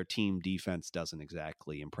team defense doesn't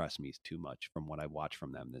exactly impress me too much from what I've watched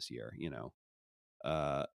from them this year.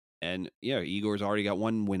 And Igor's already got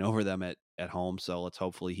one win over them at home, so let's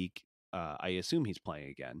hopefully I assume he's playing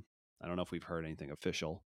again. I don't know if we've heard anything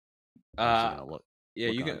official. Look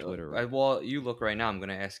you can. Twitter. Well, you look right now. I'm going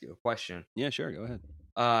to ask you a question. Yeah, sure. Go ahead.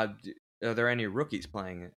 Are there any rookies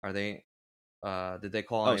playing? Are they? Did they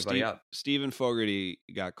call anybody up? Stephen Fogarty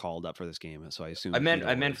got called up for this game, so I assume. I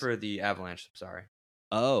meant for the Avalanche. Sorry.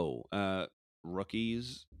 Oh,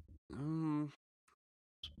 rookies.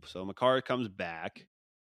 So Makar comes back.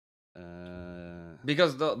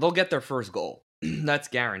 Because they'll get their first goal. That's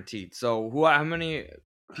guaranteed. So how many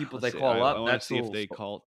people they call up? Let's see if they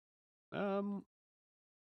call.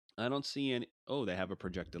 I don't see any. Oh, they have a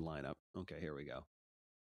projected lineup. Okay, here we go.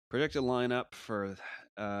 Projected lineup for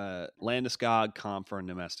Landeskog, Comfer, and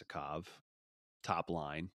Nemestikov. Top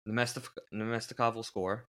line. Nemestikov will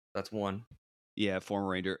score. That's one. Yeah, former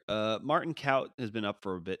Ranger. Martin Kaut has been up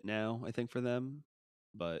for a bit now, I think, for them.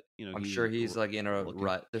 But I'm sure he's like in a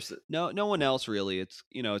rut. There's no one else really. It's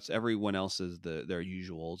it's everyone else's their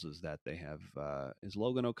usuals is that they have. Is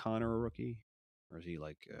Logan O'Connor a rookie, or is he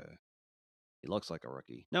like? He looks like a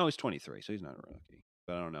rookie. No, he's 23, so he's not a rookie.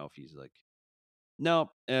 But I don't know if he's like.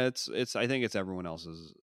 No, it's. I think it's everyone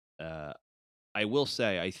else's. I will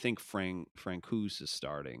say I think Francouz is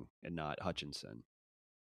starting and not Hutchinson.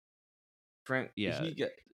 Yeah.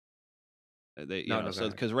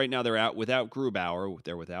 Because right now they're out without Grubauer,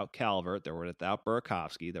 they're without Calvert, they're without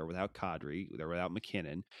Burakovsky, they're without Kadri, they're without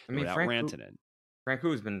McKinnon, without Rantanen.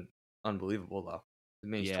 Francouz has been unbelievable though. I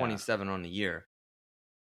mean, he's 27 on the year.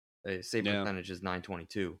 Save Yeah. percentage is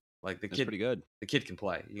 .922. Like the That's kid, pretty good. the kid can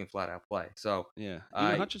play. He can flat out play. So Yeah.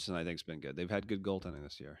 Even Hutchinson, I think, has been good. They've had good goaltending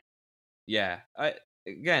this year. yeah,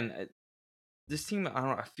 this team, I don't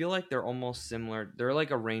know, I feel like they're almost similar. They're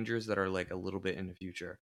like a Rangers that are like a little bit in the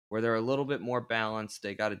future, where they're a little bit more balanced.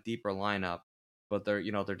 They got a deeper lineup, but they're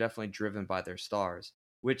definitely driven by their stars.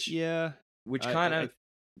 Which Yeah. kind of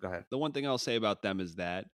go ahead. The one thing I'll say about them is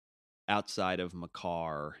that outside of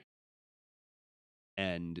Makar,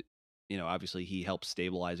 and obviously he helps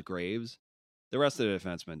stabilize Graves, the rest of the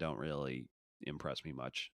defensemen don't really impress me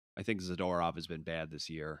much. I think Zadorov has been bad this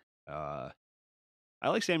year. I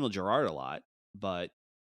like Samuel Girard a lot, but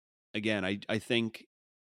again, I think,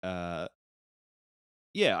 I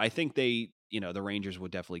think they, the Rangers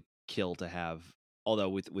would definitely kill to have. Although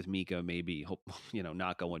with Mika, maybe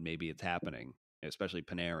not going, maybe it's happening, especially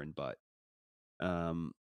Panarin, but.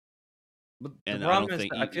 But the And problem is,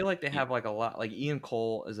 I feel like they have like a lot. Like Ian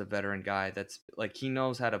Cole is a veteran guy that's like he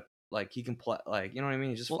knows how to he can play, like, you know what I mean.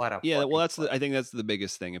 He's just flat out. Yeah, well, I think that's the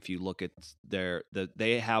biggest thing. If you look at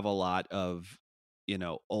they have a lot of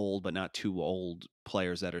old but not too old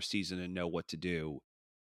players that are seasoned and know what to do.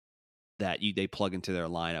 That they plug into their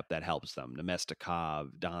lineup that helps them. Nemestikov,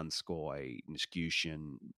 Donskoy,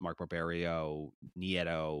 Nichushkin, Mark Barberio,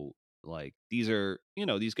 Nieto. Like these are,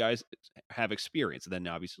 these guys have experience. And then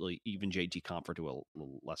obviously even JT Compher to a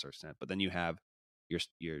lesser extent. But then you have your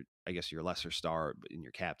I guess your lesser star in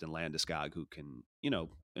your captain Landeskog, who can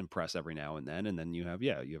impress every now and then. And then you have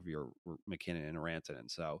your McKinnon and Rantanen.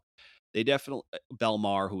 So they definitely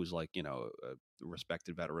Belmar, who's like a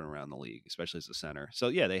respected veteran around the league, especially as a center. So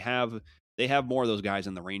yeah, they have more of those guys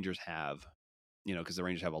than the Rangers have. Because the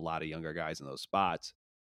Rangers have a lot of younger guys in those spots,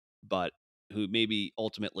 but who maybe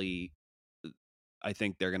ultimately, I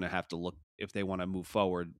think they're going to have to look, if they want to move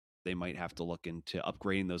forward, they might have to look into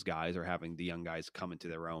upgrading those guys or having the young guys come into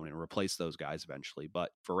their own and replace those guys eventually.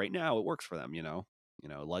 But for right now, it works for them.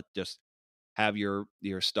 Let just have your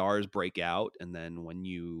stars break out, and then when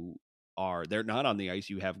they're not on the ice,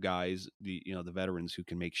 you have guys, the veterans who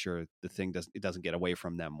can make sure the thing doesn't get away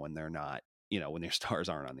from them when they're not, when their stars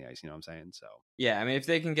aren't on the ice. You know what I'm saying? So yeah, I mean, if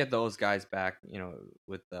they can get those guys back,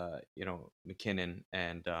 with McKinnon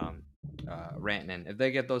and Rantanen, if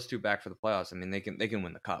they get those two back for the playoffs, I mean, they can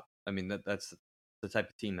win the cup. I mean, that's the type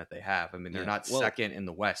of team that they have. I mean, they're not second in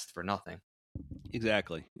the West for nothing.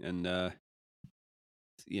 Exactly, and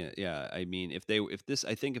yeah. I mean, if they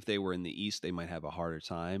were in the East, they might have a harder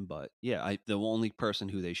time. But yeah, the only person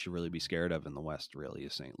who they should really be scared of in the West really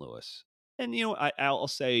is St. Louis. And I'll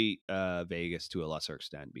say Vegas to a lesser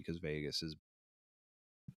extent, because Vegas is,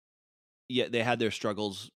 they had their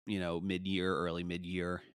struggles, early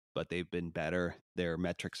mid-year, but they've been better. Their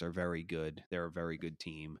metrics are very good. They're a very good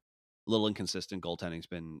team. A little inconsistent. Goaltending's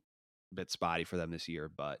been a bit spotty for them this year,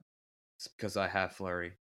 but it's because I have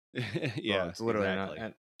Fleury. Yeah, it's literally exactly.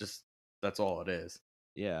 not, just that's all it is.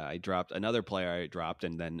 Yeah, I dropped another player.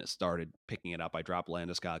 And then started picking it up. I dropped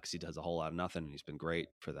Landeskog because he does a whole lot of nothing, and he's been great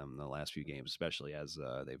for them in the last few games, especially as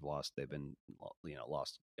they've been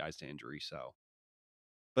lost guys to injury. So,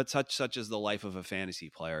 but such is the life of a fantasy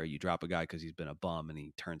player. You drop a guy because he's been a bum, and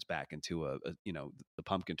he turns back into the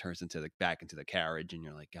pumpkin turns back into the carriage, and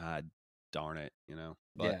you're like, God darn it,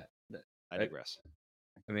 But yeah, I digress.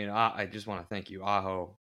 I mean, I just want to thank you,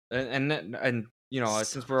 Aho, and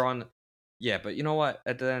since we're on. Yeah, but you know what?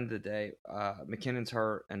 At the end of the day, McKinnon's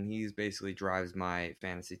hurt, and he's basically drives my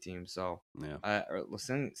fantasy team. So, yeah,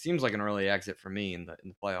 seems like an early exit for me in the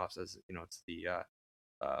playoffs. As it's the,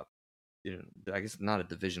 I guess not a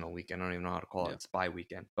divisional weekend. I don't even know how to call it. It's bye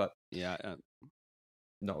weekend, but yeah,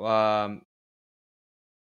 no.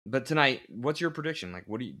 But tonight, what's your prediction? Like,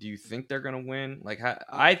 what do you think they're gonna win? Like,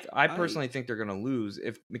 I personally think they're gonna lose.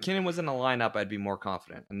 If McKinnon was in the lineup, I'd be more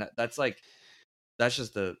confident, and that's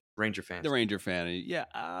just the Ranger fan. The Ranger fan. Yeah.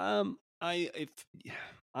 I'm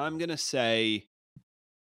gonna say,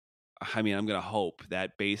 I'm gonna hope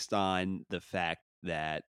that based on the fact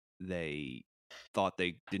that they thought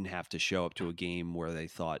they didn't have to show up to a game where they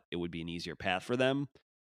thought it would be an easier path for them,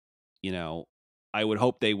 I would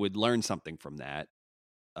hope they would learn something from that.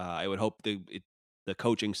 I would hope the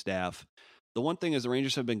coaching staff. The one thing is the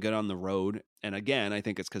Rangers have been good on the road, and again, I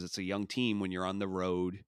think it's because it's a young team. When you're on the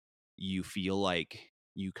road, you feel like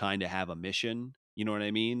you kind of have a mission. You know what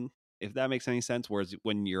I mean? If that makes any sense. Whereas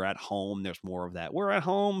when you're at home, there's more of that we're at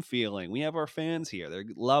home feeling. We have our fans here. They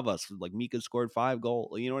love us. Like Mika scored 5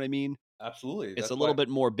 goals. You know what I mean? Absolutely. It's a little bit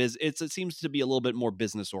more it seems to be a little bit more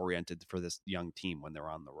business oriented for this young team when they're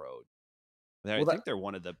on the road. I think they're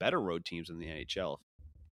one of the better road teams in the NHL.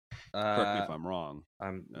 Correct me if I'm wrong.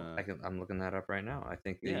 I'm looking that up right now. I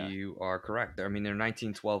think that you are correct. I mean, they're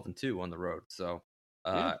 19-12-2 on the road. So,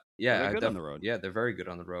 they're good on the road. Yeah, they're very good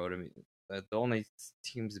on the road. I mean, the only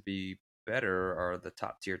teams to be better are the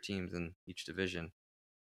top tier teams in each division.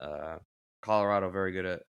 Colorado very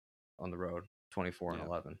good on the road, 24-11.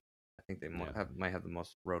 I think they might have the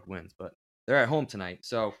most road wins, but they're at home tonight.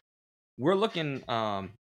 So we're looking.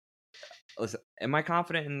 Listen, am I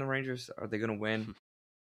confident in the Rangers? Are they going to win?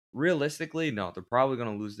 Realistically, no. They're probably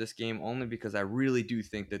going to lose this game only because I really do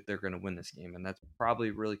think that they're going to win this game, and that's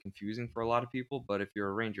probably really confusing for a lot of people. But if you're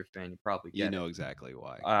a Ranger fan, you probably get it. Exactly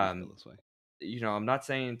why. I feel this way. I'm not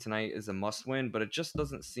saying tonight is a must-win, but it just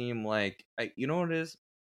doesn't seem like you know what it is.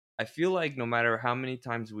 I feel like no matter how many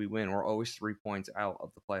times we win, we're always 3 points out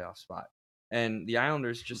of the playoff spot. And the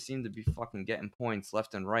Islanders just seem to be fucking getting points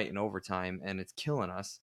left and right in overtime, and it's killing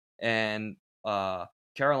us. And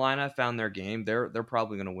Carolina found their game. They're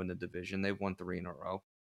probably going to win the division. They've won 3 in a row.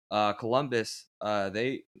 Columbus, I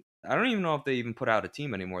don't even know if they even put out a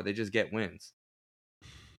team anymore. They just get wins.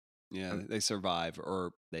 Yeah, they survive,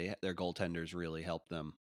 or their goaltenders really help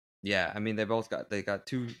them. Yeah, I mean they got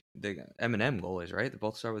two M&M goalies, right? They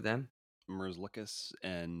both start with M. Merzlikis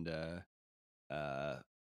and the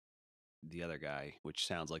other guy, which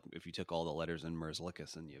sounds like if you took all the letters in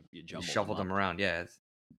Merzlikis and you shuffled them around. Yeah,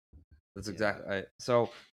 that's exactly right.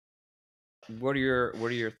 So, what are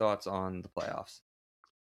your thoughts on the playoffs?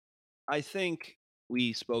 I think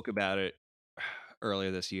we spoke about it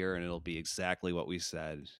earlier this year, and it'll be exactly what we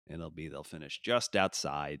said. They'll finish just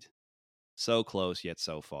outside, so close yet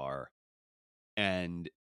so far, and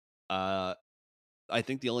I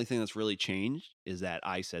think the only thing that's really changed is that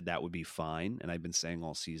I said that would be fine, and I've been saying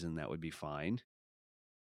all season that would be fine.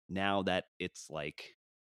 Now that it's like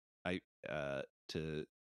if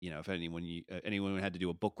anyone had to do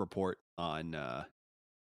a book report on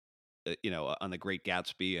on the Great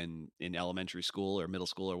Gatsby and in elementary school or middle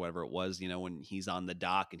school or whatever it was, when he's on the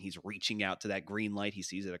dock and he's reaching out to that green light, he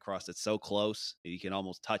sees it across. It's so close he can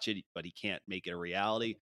almost touch it, but he can't make it a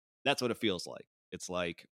reality. That's what it feels like. It's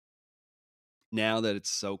like now that it's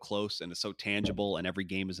so close and it's so tangible and every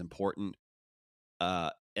game is important.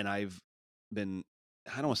 And I've been,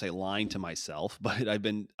 I don't want to say lying to myself, but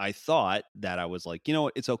I thought that I was like,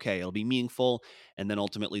 it's okay. It'll be meaningful. And then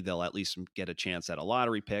ultimately they'll at least get a chance at a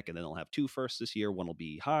lottery pick, and then they'll have 2 firsts this year. One will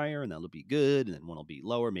be higher and that'll be good. And then one will be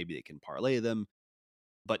lower. Maybe they can parlay them.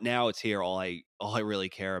 But now it's here. All I really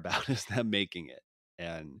care about is them making it.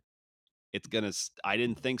 And I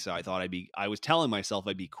didn't think so. I was telling myself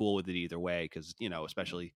I'd be cool with it either way. Cause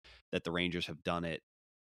especially that the Rangers have done it,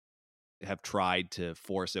 have tried to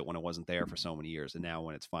force it when it wasn't there for so many years. And now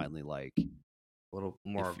when it's finally like a little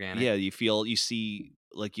more organic. Yeah. You see,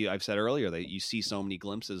 like I've said earlier, that you see so many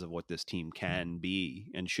glimpses of what this team can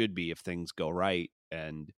be and should be if things go right.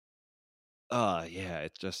 And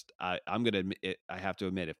it's just, I'm going to admit it. I have to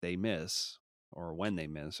admit, if they miss or when they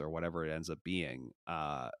miss or whatever it ends up being,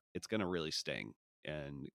 it's going to really sting.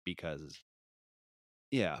 And because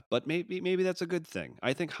but maybe that's a good thing.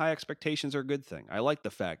 I think high expectations are a good thing. I like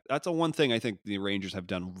the fact that's the one thing I think the Rangers have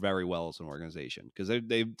done very well as an organization, because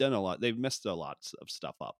they've done a lot. They've messed a lot of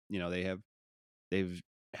stuff up. They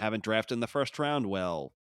haven't drafted in the first round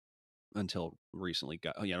well until recently.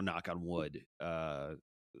 Knock on wood.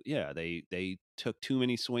 They took too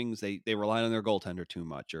many swings. They relied on their goaltender too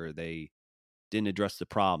much, or they didn't address the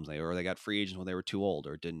problems. They got free agents when they were too old,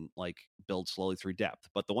 or didn't build slowly through depth.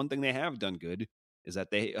 But the one thing they have done good is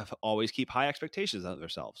that they always keep high expectations of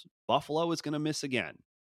themselves. Buffalo is going to miss again.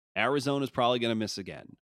 Arizona is probably going to miss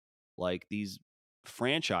again. Like these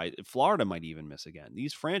franchise, Florida might even miss again.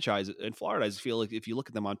 These franchises in Florida, I feel like if you look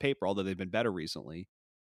at them on paper, although they've been better recently,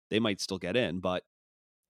 they might still get in. But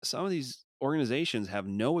some of these organizations have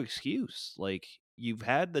no excuse. Like, you've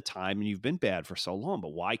had the time and you've been bad for so long,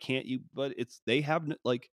 but why can't you? But it's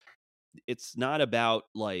not about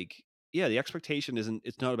the expectation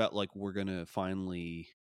it's not about we're going to finally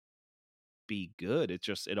be good.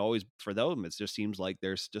 It always, for them, it just seems like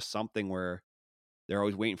there's just something where they're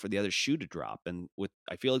always waiting for the other shoe to drop. And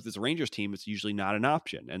I feel like this Rangers team, it's usually not an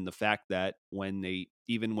option. And the fact that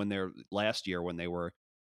even when they're last year, when they were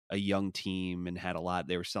a young team and had a lot,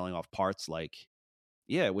 they were selling off parts,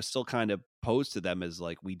 it was still kind of posed to them as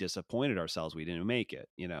we disappointed ourselves. We didn't make it,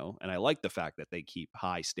 and I like the fact that they keep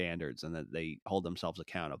high standards and that they hold themselves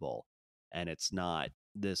accountable. And it's not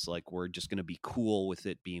this we're just going to be cool with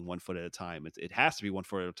it being 1 foot at a time. It has to be 1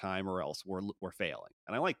 foot at a time, or else we're failing.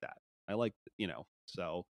 And I like that.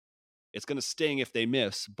 So it's going to sting if they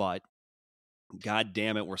miss, but God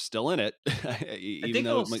damn it, we're still in it. Even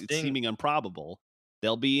though it's seeming improbable.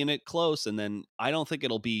 they'll be in it close, and then I don't think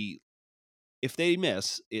it'll be, if they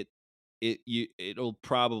miss it, it'll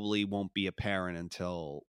probably won't be apparent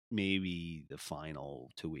until maybe the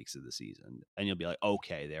final 2 weeks of the season, and you'll be like,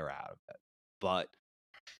 okay, they're out of it. But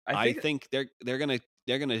I think they're gonna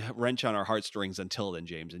wrench on our heartstrings until then,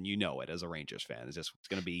 James, and you know it as a Rangers fan. It's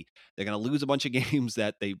gonna be, they're gonna lose a bunch of games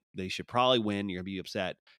that they should probably win. You're gonna be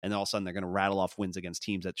upset, and then all of a sudden they're gonna rattle off wins against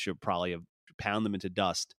teams that should probably have pound them into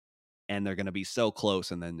dust, and they're gonna be so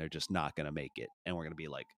close, and then they're just not gonna make it, and we're gonna be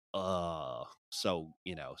like, so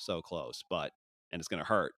close, and it's gonna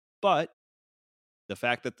hurt. But the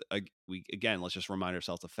fact that let's just remind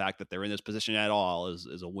ourselves, the fact that they're in this position at all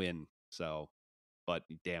is a win. So, but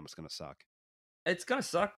damn, it's gonna suck. It's gonna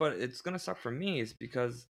suck, but it's gonna suck for me is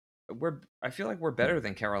because I feel like we're better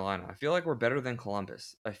than Carolina. I feel like we're better than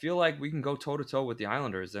Columbus. I feel like we can go toe to toe with the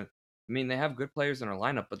Islanders. And I mean, they have good players in their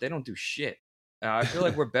lineup, but they don't do shit. I feel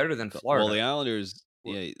like we're better than Florida. Well, the Islanders,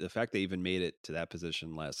 the fact they even made it to that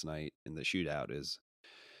position last night in the shootout is,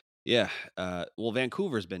 well,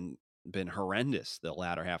 Vancouver's been horrendous the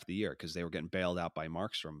latter half of the year because they were getting bailed out by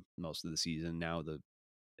Markstrom most of the season. Now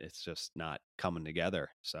it's just not coming together.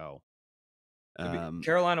 So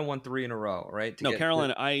Carolina won 3 in a row, right?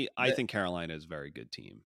 Carolina. I think Carolina is a very good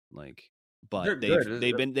team. But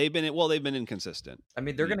they've been inconsistent. I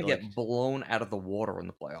mean, they're going to get blown out of the water in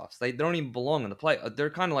the playoffs. They don't even belong in the play. They're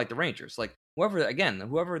kind of like the Rangers. Like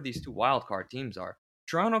whoever these 2 wild card teams are,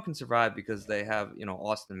 Toronto can survive because they have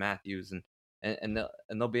Austin Matthews and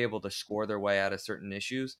they'll be able to score their way out of certain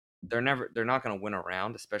issues. They're not going to win a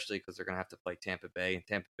round, especially because they're going to have to play Tampa Bay, and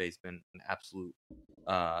Tampa Bay's been an absolute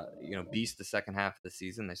beast the second half of the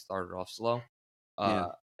season. They started off slow.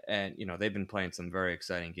 And, they've been playing some very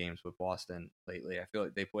exciting games with Boston lately. I feel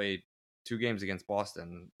like they played 2 games against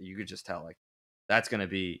Boston. You could just tell, that's going to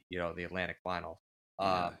be, the Atlantic Final.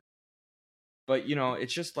 But,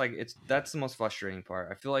 it's just that's the most frustrating part.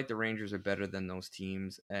 I feel like the Rangers are better than those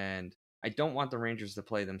teams, and I don't want the Rangers to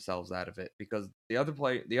play themselves out of it because the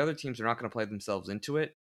other teams are not going to play themselves into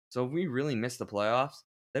it. So if we really miss the playoffs,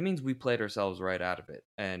 that means we played ourselves right out of it,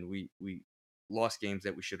 and we lost games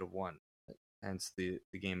that we should have won. Hence the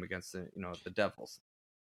game against the Devils.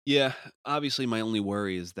 Yeah, obviously my only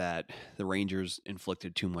worry is that the Rangers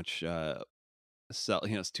inflicted too much too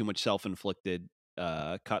much self-inflicted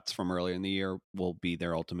cuts from earlier in the year will be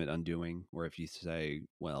their ultimate undoing. Where if you say,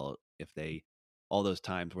 well, if they all those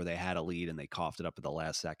times where they had a lead and they coughed it up at the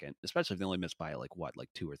last second, especially if they only missed by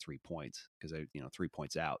 2 or 3 points because they're 3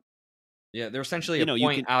 points out. Yeah, they're essentially a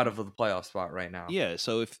point out of the playoff spot right now. Yeah,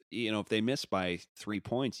 so if they miss by 3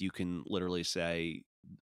 points, you can literally say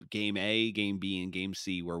game A, game B, and game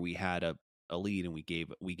C where we had a lead and we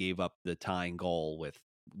gave up the tying goal with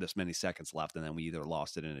this many seconds left, and then we either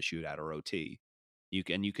lost it in a shootout or OT. You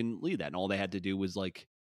can lead that, and all they had to do was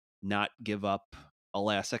not give up a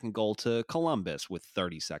last second goal to Columbus with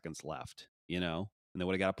 30 seconds left, and they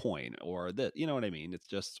would have got a point or that. You know what I mean? It's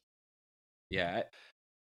just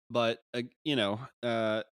But,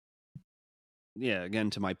 again,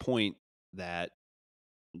 to my point that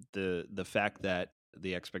the fact that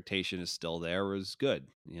the expectation is still there is good.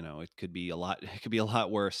 It could be a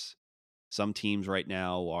lot worse. Some teams right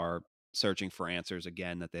now are searching for answers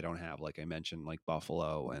again that they don't have, like I mentioned, like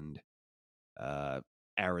Buffalo and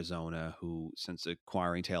Arizona, who since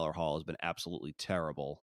acquiring Taylor Hall has been absolutely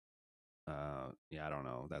terrible. I don't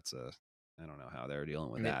know. I don't know how they're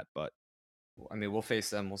dealing with that, but I mean, we'll face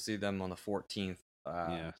them. We'll see them on the 14th.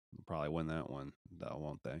 They'll probably win that one, though,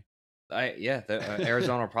 won't they?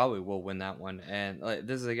 Arizona probably will win that one. And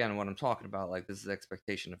this is, again, what I'm talking about. This is the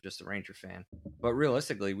expectation of just a Ranger fan. But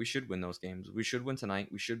realistically, we should win those games. We should win tonight.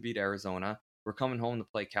 We should beat Arizona. We're coming home to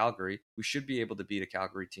play Calgary. We should be able to beat a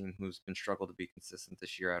Calgary team who's been struggled to be consistent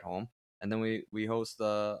this year at home. And then we host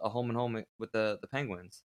a home and home with the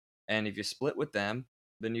Penguins. And if you split with them,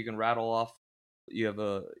 then you can rattle off. You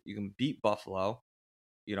can beat Buffalo,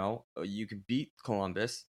 you can beat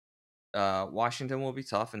Columbus. Washington will be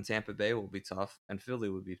tough, and Tampa Bay will be tough, and Philly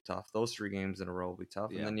will be tough. Those 3 games in a row will be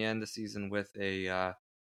tough, and then you end the season with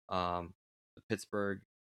Pittsburgh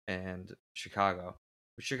and Chicago.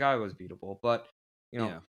 Chicago is beatable, but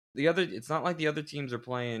it's not like the other teams are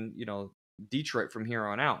playing Detroit from here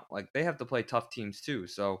on out. They have to play tough teams too.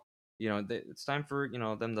 So it's time for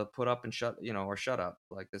them to put up and shut up.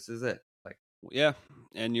 This is it. Yeah,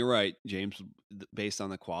 and you're right, James. Based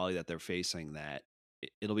on the quality that they're facing, that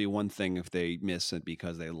it'll be one thing if they miss it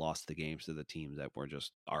because they lost the games to the teams that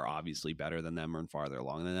are obviously better than them or farther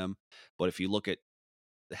along than them. But if you look at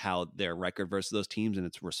how their record versus those teams, and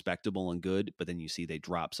it's respectable and good, but then you see they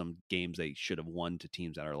drop some games they should have won to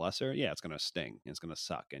teams that are lesser, yeah, it's going to sting. It's going to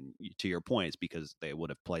suck. And to your point, it's because they would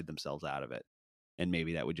have played themselves out of it. And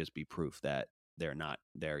maybe that would just be proof that they're not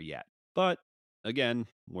there yet. But again,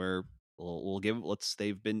 they've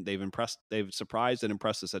surprised and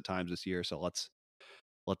impressed us at times this year. So let's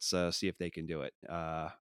see if they can do it.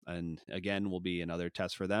 And again, will be another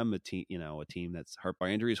test for them. A team that's hurt by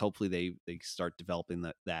injuries. Hopefully, they start developing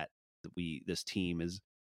this team is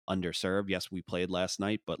underserved. Yes, we played last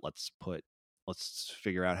night, but let's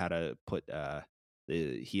figure out how to put the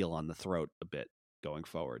heel on the throat a bit going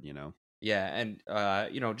forward. Yeah, and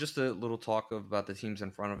just a little talk about the teams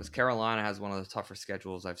in front of us. Carolina has one of the tougher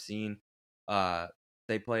schedules I've seen.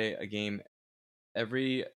 They play a game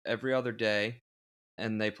every other day,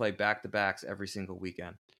 and they play back-to-backs every single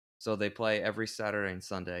weekend. So they play every Saturday and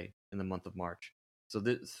Sunday in the month of March.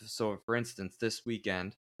 So for instance, this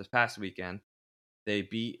past weekend, they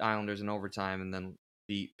beat Islanders in overtime and then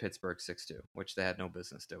beat Pittsburgh 6-2, which they had no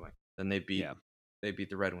business doing. Then they beat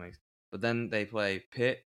the Red Wings. But then they play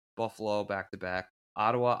Pitt, Buffalo back-to-back,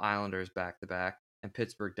 Ottawa Islanders back-to-back, and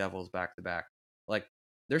Pittsburgh Devils back-to-back. Like,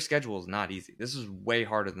 their schedule is not easy. This is way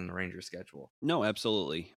harder than the Rangers schedule. No,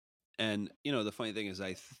 absolutely. And, the funny thing is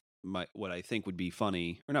what I think would be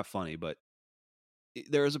funny, or not funny, but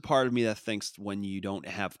there is a part of me that thinks when you don't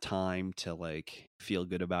have time to like feel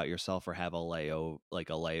good about yourself or have a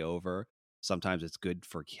layover, sometimes it's good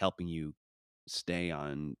for helping you stay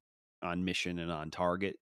on mission and on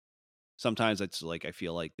target. Sometimes it's like, I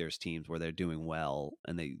feel like there's teams where they're doing well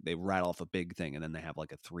and they rattle off a big thing and then they have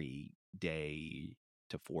like a 3-day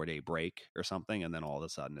to 4-day break or something. And then all of a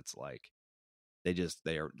sudden it's like, they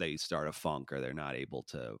start a funk, or they're not able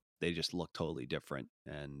to. They just look totally different.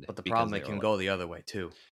 But the problem, it can go the other way too.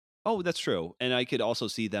 Oh, that's true. And I could also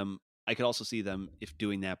see them if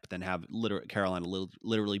doing that, but then have Carolina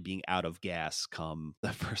literally being out of gas come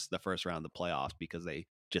the first round of the playoffs, because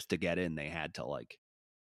just to get in, they had to like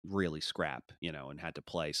really scrap, and had to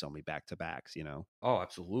play so many back-to-backs. Oh,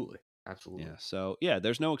 absolutely. Yeah. So yeah,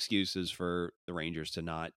 there's no excuses for the Rangers to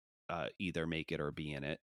not either make it or be in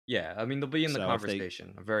it. Yeah, I mean, they'll be in the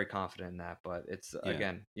conversation. I'm very confident in that, but it's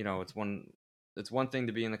again, it's one thing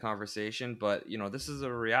to be in the conversation, but this is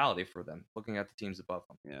a reality for them looking at the teams above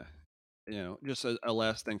them. Yeah. Just a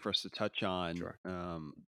last thing for us to touch on. Sure.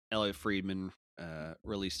 Elliot Friedman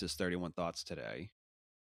released his 31 thoughts today,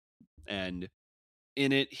 and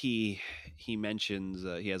in it he mentions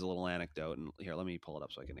he has a little anecdote, and here, let me pull it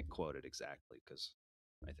up so I can quote it exactly, because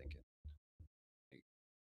I think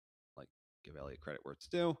give Elliot credit where it's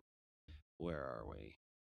due. Where are we?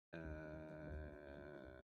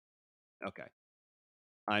 Okay.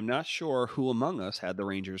 I'm not sure who among us had the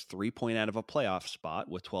Rangers 3-point out of a playoff spot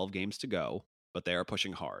with 12 games to go, but they are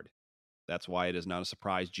pushing hard. That's why it is not a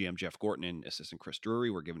surprise GM Jeff Gorton and assistant Chris Drury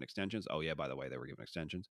were given extensions. Oh yeah, by the way, they were given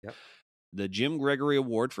extensions. Yep. The Jim Gregory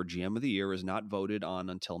Award for GM of the Year is not voted on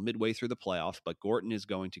until midway through the playoffs, but Gorton is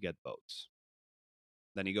going to get votes.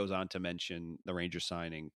 Then he goes on to mention the Rangers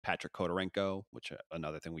signing Patrick Kodorenko, which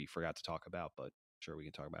another thing we forgot to talk about, but sure we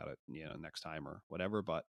can talk about it, next time or whatever.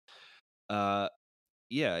 But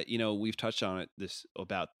we've touched on it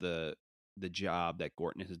about the job that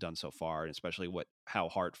Gorton has done so far, and especially how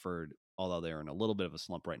Hartford, although they're in a little bit of a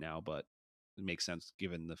slump right now, but it makes sense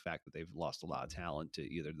given the fact that they've lost a lot of talent to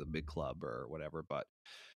either the big club or whatever. But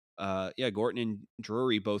Gorton and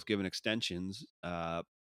Drury both given extensions. How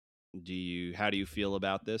do you feel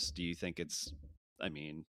about this? Do you think it's, what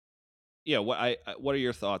are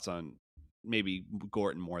your thoughts on maybe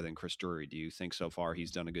Gorton more than Chris Drury? Do you think so far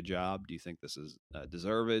he's done a good job? Do you think this is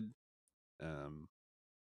deserved? What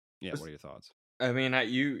are your thoughts? I mean,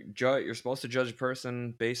 you're supposed to judge a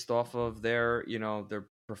person based off of their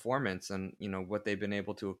performance and, what they've been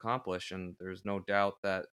able to accomplish. And there's no doubt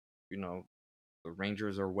that, the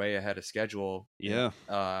Rangers are way ahead of schedule. Yeah.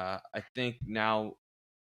 I think now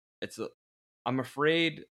I'm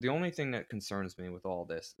afraid the only thing that concerns me with all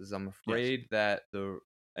this is I'm afraid that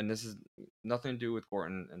and this is nothing to do with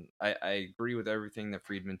Gorton, and I agree with everything that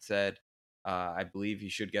Friedman said. I believe he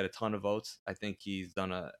should get a ton of votes. I think he's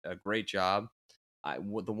done a great job.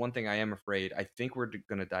 The one thing I am afraid, I think we're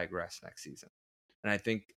going to digress next season. And I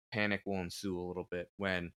think panic will ensue a little bit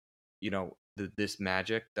when, this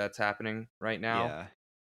magic that's happening right now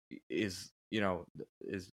is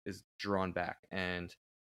drawn back. And,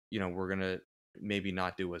 we're going to maybe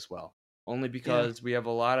not do as well. Only because we have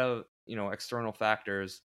a lot of, external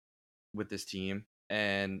factors with this team.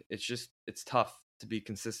 And it's tough to be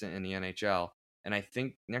consistent in the NHL. And I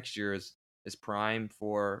think next year is primed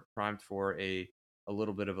for a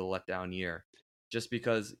little bit of a letdown year. just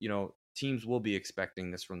because, teams will be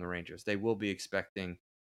expecting this from the Rangers. They will be expecting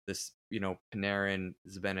this, Panarin,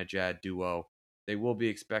 Zibanejad duo. They will be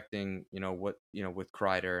expecting, with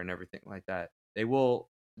Kreider and everything like that. They will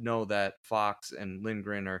know that Fox and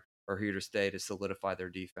Lindgren are here to stay to solidify their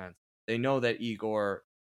defense. They know that Igor,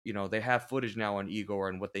 they have footage now on Igor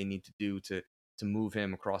and what they need to do to move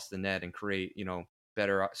him across the net and create,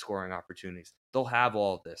 better scoring opportunities. They'll have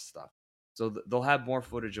all of this stuff. So they'll have more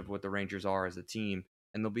footage of what the Rangers are as a team,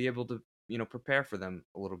 and they'll be able to, prepare for them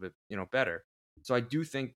a little bit, better. So I do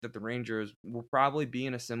think that the Rangers will probably be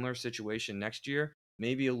in a similar situation next year,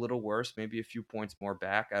 maybe a little worse, maybe a few points more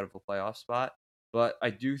back out of a playoff spot. But I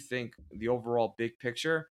do think the overall big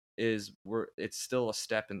picture is it's still a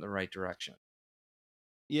step in the right direction.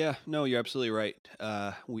 Yeah, no, you're absolutely right.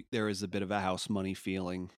 There is a bit of a house money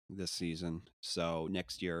feeling this season. So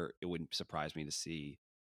next year, it wouldn't surprise me to see,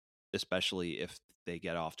 especially if they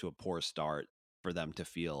get off to a poor start, for them to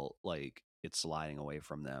feel like it's sliding away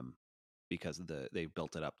from them because they've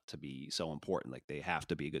built it up to be so important. Like they have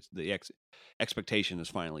to be good. The expectation is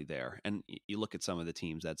finally there. And you look at some of the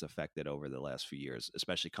teams that's affected over the last few years,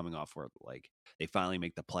 especially coming off where like they finally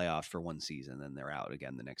make the playoffs for one season, then they're out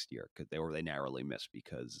again the next year because they narrowly missed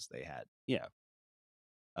because they had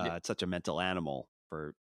it's such a mental animal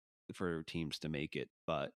for teams to make it.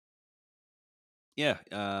 But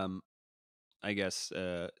I guess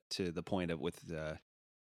to the point of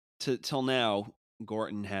till now,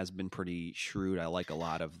 Gorton has been pretty shrewd. I like a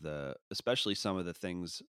lot of especially some of the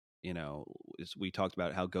things, as we talked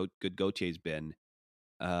about how good Gautier's been.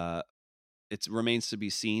 It remains to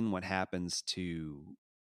be seen what happens to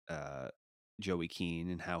Joey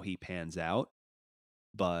Keane and how he pans out.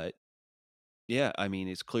 But yeah, I mean,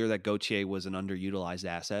 it's clear that Gauthier was an underutilized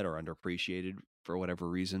asset or underappreciated for whatever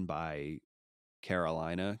reason by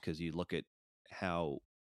Carolina, because you look at how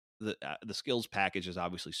the skills package is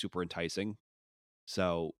obviously super enticing.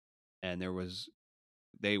 So, and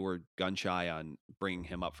they were gun shy on bringing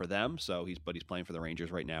him up for them. So he's playing for the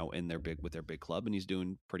Rangers right now in their big club, and he's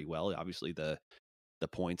doing pretty well. Obviously, the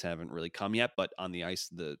points haven't really come yet, but on the ice,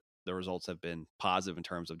 the results have been positive in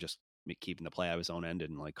terms of just keeping the play out of his own end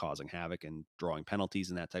and like causing havoc and drawing penalties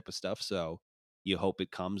and that type of stuff. So you hope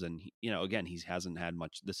it comes. And again, he hasn't had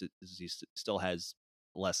much. He still has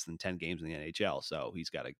less than 10 games in the NHL, so he's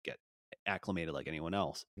got to get acclimated like anyone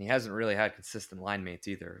else. And he hasn't really had consistent line mates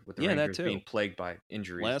either, with the Rangers being plagued by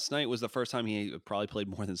injuries. Last night was the first time he probably played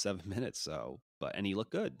more than 7 minutes. So, and he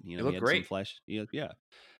looked good. He looked great. Some flash.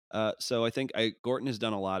 So I think Gorton has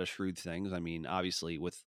done a lot of shrewd things. I mean, obviously,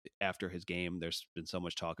 after his game, there's been so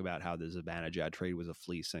much talk about how the Zibanejad trade was a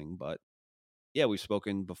fleecing, but yeah, we've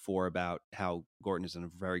spoken before about how Gorton has done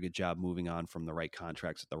a very good job moving on from the right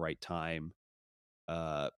contracts at the right time.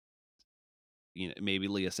 Maybe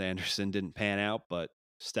Elias Anderson didn't pan out, but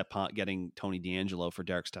Stepan getting Tony DeAngelo for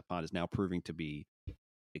Derek Stepan is now proving to be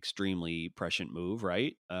extremely prescient move,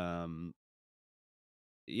 right? And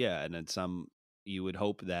then you would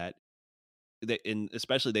hope that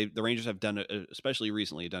especially the Rangers have done, especially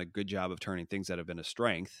recently, done a good job of turning things that have been a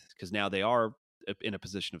strength, because now they are in a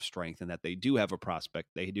position of strength, and that they do have a prospect.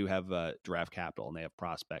 They do have draft capital, and they have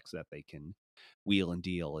prospects that they can wheel and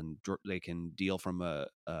deal, and they can deal from a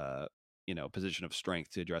position of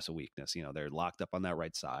strength to address a weakness. They're locked up on that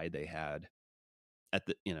right side. They had at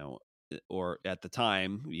the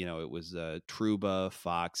time, it was Trouba,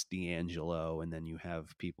 Fox, DeAngelo, and then you have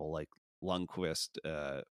people like Lundqvist,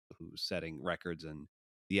 who's setting records in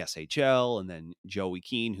the SHL, and then Joey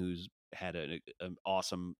Keane, who's had an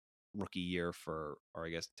awesome rookie year or I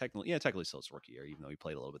guess technically still it's a rookie year, even though he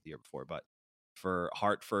played a little bit the year before, but for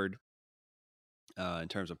Hartford, in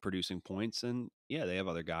terms of producing points. And they have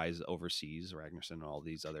other guys overseas, Ragnarsson and all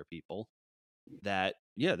these other people that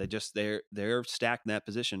they're stacked in that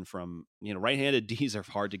position. From right-handed Ds are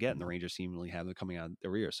hard to get, and the Rangers seemingly have them coming out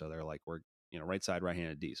their rear, so they're like, we're right side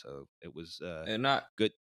right-handed D. So it was and not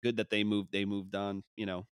good that they moved on,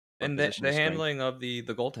 and the handling of the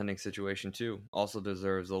goaltending situation too also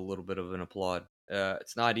deserves a little bit of an applaud.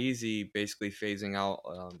 It's not easy basically phasing out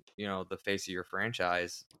the face of your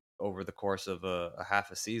franchise over the course of a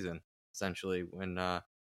half a season, essentially, when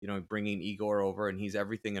bringing Igor over, and he's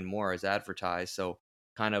everything and more as advertised. So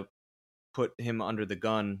kind of put him under the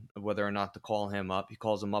gun of whether or not to call him up. He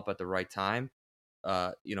calls him up at the right time.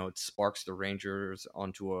 It sparks the Rangers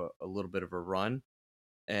onto a little bit of a run,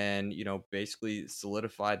 and basically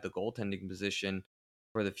solidified the goaltending position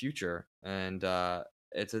for the future. And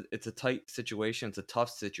it's a tight situation. It's a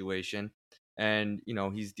tough situation. And,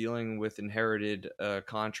 he's dealing with inherited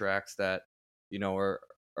contracts that, are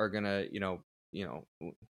going to,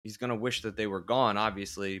 he's going to wish that they were gone,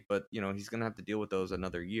 obviously, but, he's going to have to deal with those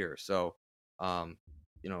another year. So,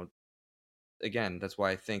 again, that's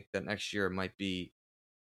why I think that next year might be,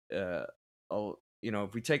 if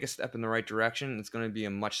we take a step in the right direction, it's going to be a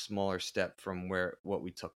much smaller step from what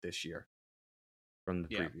we took this year from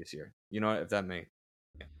the previous year. If that may.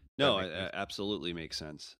 No, it absolutely makes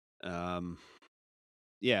sense. So,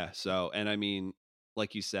 and I mean,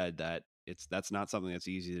 like you said, that's not something that's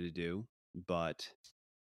easy to do, but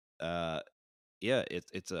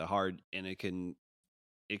it's a hard, and it can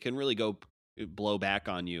really blow back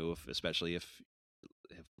on you, especially if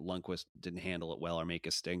Lundqvist didn't handle it well or make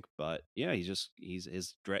a stink. But yeah, his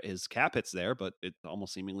cap hit's there, but it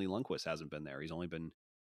almost seemingly Lundqvist hasn't been there. It's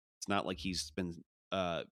not like he's been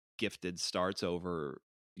gifted starts over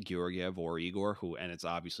Georgiev or Igor, and it's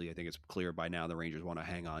obviously, I think it's clear by now the Rangers want to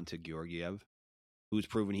hang on to Georgiev, who's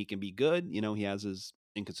proven he can be good. He has his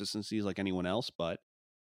inconsistencies like anyone else, but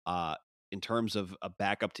in terms of a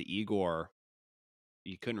backup to Igor,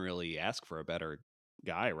 you couldn't really ask for a better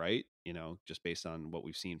guy, right? Just based on what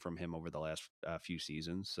we've seen from him over the last few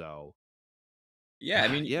seasons. So yeah, I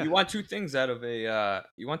mean, you want two things out of a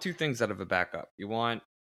backup. You want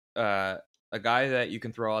a guy that you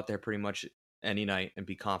can throw out there pretty much any night and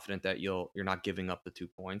be confident that you're not giving up the 2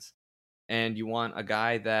 points. And you want a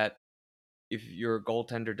guy that, if your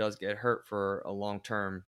goaltender does get hurt for a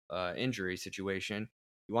long-term injury situation,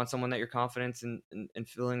 you want someone that you're confident in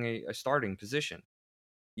filling a starting position.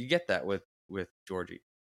 You get that with Georgie.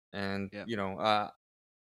 And,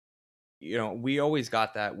 we always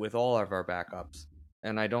got that with all of our backups.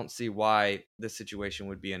 And I don't see why this situation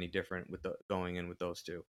would be any different with going in with those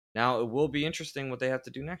two. Now, it will be interesting what they have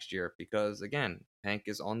to do next year because, again, Hank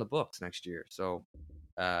is on the books next year. So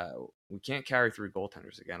we can't carry 3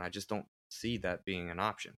 goaltenders again. I just don't see that being an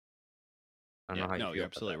option. I don't know how you feel. You're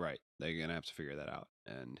absolutely right. They're going to have to figure that out.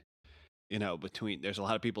 And, there's a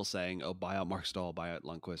lot of people saying, oh, buy out Mark Stahl, buy out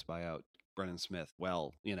Lundqvist, buy out Brendan Smith.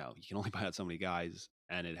 Well, you can only buy out so many guys,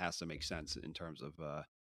 and it has to make sense in terms of,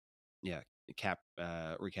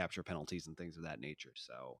 recapture penalties and things of that nature.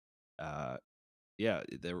 So, the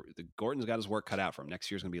Gordon's got his work cut out for him. Next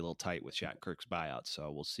year's going to be a little tight with Shattenkirk's buyout, so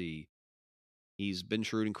we'll see. He's been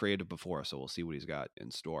shrewd and creative before, so we'll see what he's got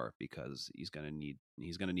in store because he's going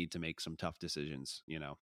to need to make some tough decisions,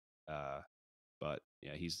 But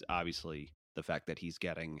yeah, he's obviously, the fact that he's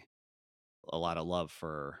getting a lot of love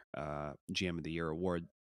for GM of the Year award,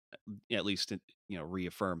 at least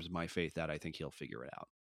reaffirms my faith that I think he'll figure it out.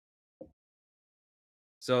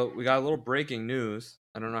 So we got a little breaking news.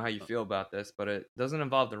 I don't know how you feel about this, but it doesn't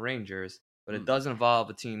involve the Rangers, but it does involve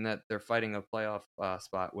a team that they're fighting a playoff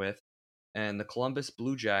spot with. And the Columbus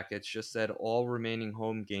Blue Jackets just said all remaining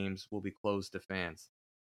home games will be closed to fans.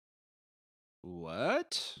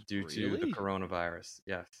 What? Due to the coronavirus,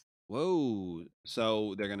 yes. Whoa.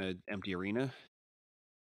 So they're going to empty arena?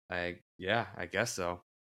 I guess so.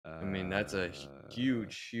 I mean, that's a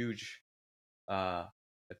huge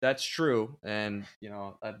if that's true, and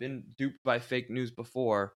I've been duped by fake news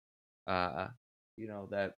before, that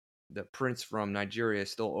the prince from Nigeria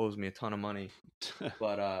still owes me a ton of money.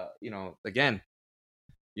 But again,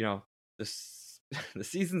 the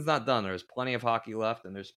season's not done. There's plenty of hockey left,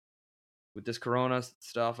 and with this corona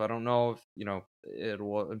stuff, I don't know if it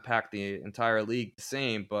will impact the entire league the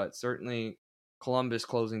same, but certainly Columbus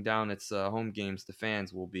closing down its home games to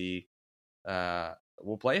fans will play a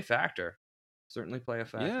factor. Certainly play a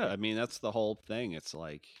factor. Yeah, I mean, that's the whole thing. It's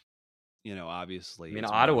like, obviously. I mean,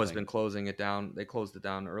 Ottawa's been closing it down. They closed it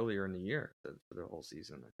down earlier in the year for the whole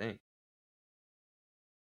season, I think.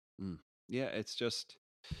 Yeah, it's just.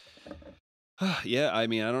 I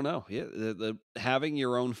mean, I don't know. Yeah, the having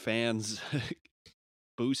your own fans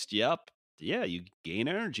boost you up. Yeah, you gain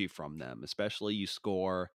energy from them, especially you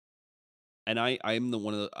score. And I'm the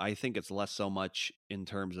one of the. I think it's less so much in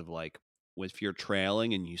terms of like, if you're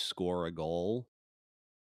trailing and you score a goal,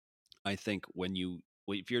 I think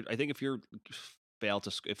if you're fail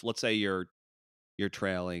to, if let's say you're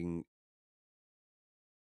trailing,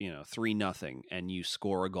 3-0 and you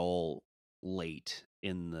score a goal late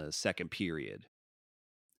in the second period,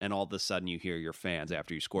 and all of a sudden you hear your fans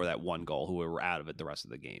after you score that one goal who were out of it the rest of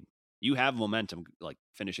the game, you have momentum like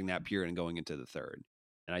finishing that period and going into the third.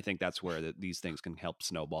 And I think that's where these things can help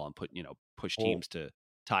snowball and push teams to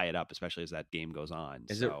tie it up, especially as that game goes on.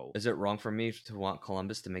 Is it wrong for me to want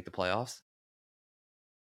Columbus to make the playoffs?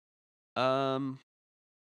 No,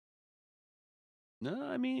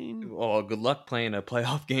 I mean, well, good luck playing a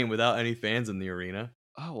playoff game without any fans in the arena.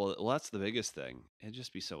 Oh, well, that's the biggest thing. It'd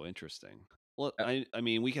just be so interesting. Well, I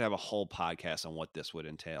mean, we could have a whole podcast on what this would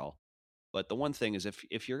entail. But the one thing is,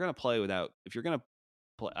 if you're going to play without, if you're going to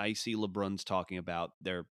play, I see LeBron's talking about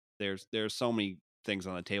there's so many things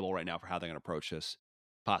on the table right now for how they're going to approach this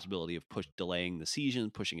possibility of delaying the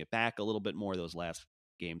season, pushing it back a little bit more, those last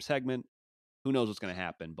game segment. Who knows what's going to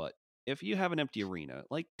happen? But if you have an empty arena,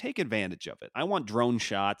 like, take advantage of it. I want drone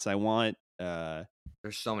shots. I want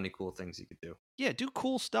there's so many cool things you could do. Yeah, do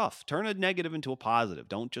cool stuff. Turn a negative into a positive.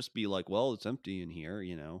 Don't just be like, well, it's empty in here,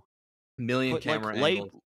 you know. Million camera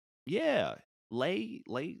angles. Yeah, lay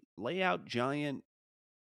out giant.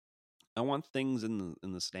 I want things in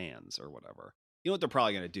the stands or whatever. You know what they're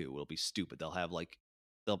probably gonna do? It'll be stupid. They'll have like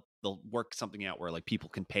they'll work something out where like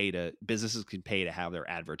businesses can pay to have their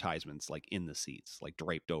advertisements like in the seats, like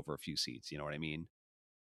draped over a few seats. You know what I mean?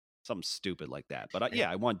 Something stupid like that. But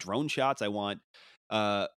I want drone shots. I want.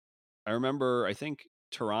 I remember. I think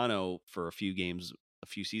Toronto for a few games a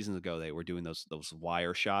few seasons ago, they were doing those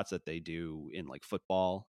wire shots that they do in like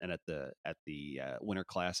football and at the Winter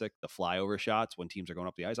Classic, the flyover shots when teams are going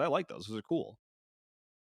up the ice. I like those. Those are cool.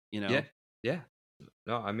 You know? Yeah.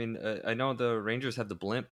 No, I mean, I know the Rangers have the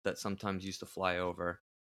blimp that sometimes used to fly over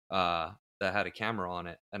that had a camera on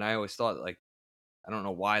it. And I always thought, like, I don't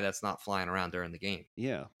know why that's not flying around during the game.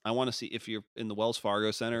 Yeah. I want to see, if you're in the Wells Fargo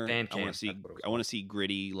Center, I want to see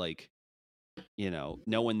Gritty, like, you know,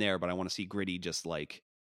 no one there, but I want to see Gritty just like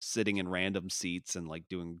sitting in random seats and like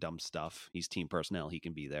doing dumb stuff. He's team personnel. He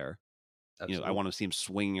can be there. Absolutely. You know, I want to see him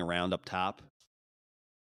swinging around up top.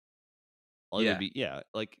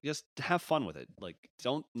 Like just have fun with it. Like,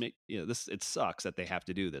 don't make, you know, it sucks that they have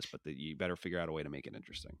to do this, but you better figure out a way to make it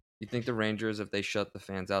interesting. You think the Rangers, if they shut the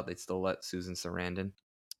fans out, they'd still let Susan Sarandon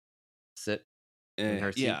sit in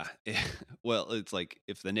her seat? Yeah. Well, it's like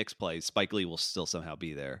if the Knicks play, Spike Lee will still somehow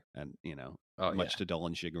be there, and you know, much to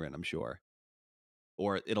Dolan's chagrin, I'm sure.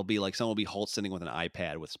 Or it'll be like someone will be sitting with an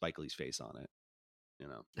iPad with Spike Lee's face on it. You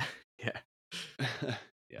know. Yeah.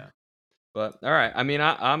 Yeah. But all right. I mean,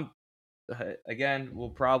 I'm again, we'll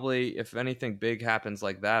probably, if anything big happens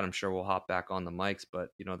like that, I'm sure we'll hop back on the mics, but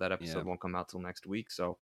you know, that episode won't come out till next week.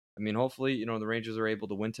 So, I mean, hopefully, you know, the Rangers are able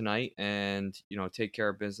to win tonight and, you know, take care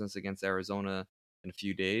of business against Arizona in a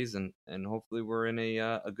few days. And hopefully we're in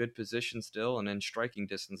a good position still and in striking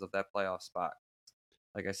distance of that playoff spot.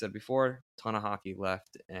 Like I said before, ton of hockey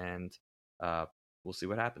left, and we'll see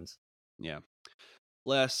what happens. Yeah.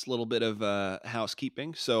 Last little bit of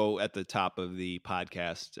housekeeping. So at the top of the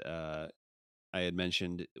podcast, I had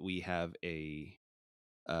mentioned we have a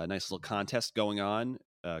nice little contest going on,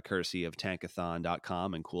 courtesy of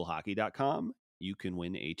tankathon.com and coolhockey.com. You can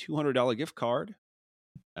win a $200 gift card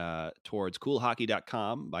towards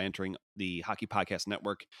coolhockey.com by entering the Hockey Podcast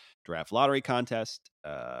Network Draft Lottery Contest.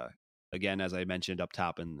 Again, as I mentioned up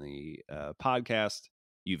top in the podcast,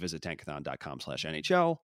 you visit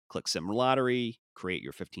tankathon.com/NHL, click Sim Lottery, create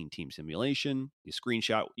your 15-team simulation. You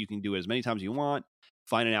screenshot. You can do it as many times as you want.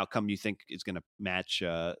 Find an outcome you think is going to match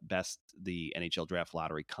best the NHL Draft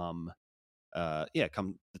Lottery come the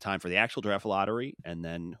time for the actual draft lottery, and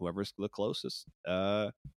then whoever's the closest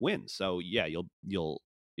wins. So yeah, you'll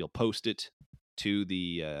post it to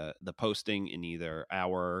the posting in either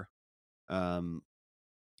our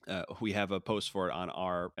we have a post for it on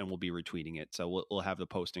our, and we'll be retweeting it. So we'll have the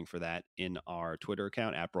posting for that in our Twitter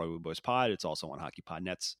account at Broadway Boys Pod. It's also on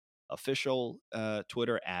HockeyPodNet's official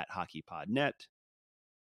Twitter at HockeyPodNet.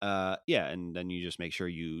 And then you just make sure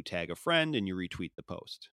you tag a friend and you retweet the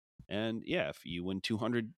post. And yeah, if you win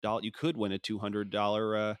 $200, you could win a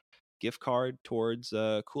 $200 gift card towards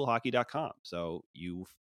coolhockey.com. So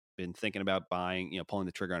you've been thinking about buying, pulling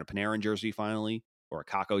the trigger on a Panarin jersey finally, or a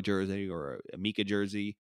Kakko jersey, or a Mika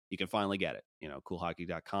jersey. You can finally get it.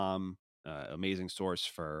 Coolhockey.com, amazing source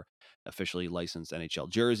for officially licensed NHL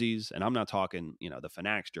jerseys. And I'm not talking, the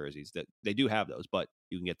Fanatics jerseys. That they do have those, but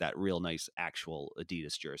you can get that real nice actual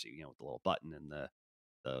Adidas jersey, with the little button and the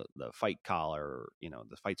fight collar,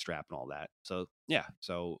 the fight strap and all that. So yeah,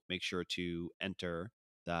 so make sure to enter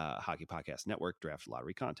the Hockey Podcast Network Draft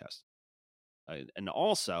Lottery Contest. And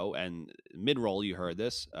also, and mid-roll, you heard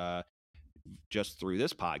this, just through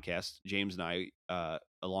this podcast, James and I,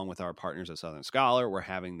 along with our partners at Southern Scholar, we're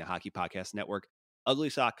having the Hockey Podcast Network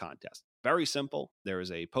Ugly Sock Contest. Very simple. There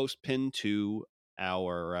is a post pinned to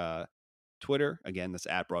our Twitter. Again, that's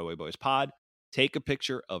at Broadway Boys Pod. Take a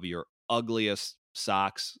picture of your ugliest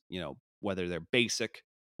socks, whether they're basic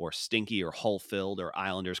or stinky or hole-filled or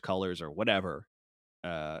Islanders colors or whatever.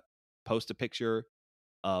 Post a picture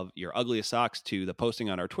of your ugliest socks to the posting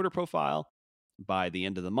on our Twitter profile. By the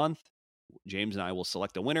end of the month, James and I will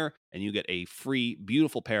select a winner, and you get a free,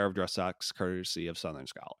 beautiful pair of dress socks courtesy of Southern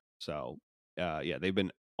Scholar. So, they've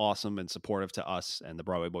been awesome and supportive to us and the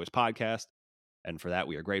Broadway Boys podcast. And for that,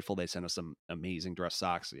 we are grateful. They sent us some amazing dress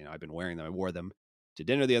socks. I've been wearing them. I wore them to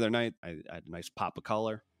dinner the other night. I had a nice pop of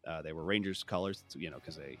color. They were Rangers colors,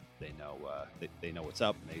 because they know what's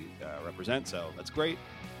up and they represent. So that's great.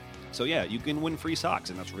 So yeah, you can win free socks,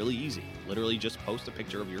 and that's really easy. Literally just post a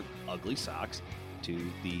picture of your ugly socks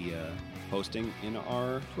to the posting in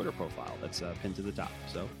our Twitter profile. That's pinned to the top.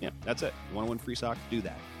 So yeah, that's it. You want to win free socks? Do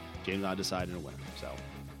that. James and I decided a winner, so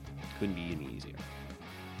couldn't be any easier.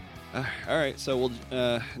 All right, so we'll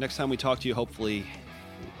next time we talk to you, hopefully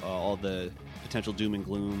all the potential doom and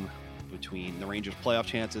gloom between the Rangers' playoff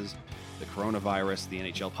chances, the coronavirus, the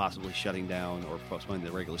NHL possibly shutting down or postponing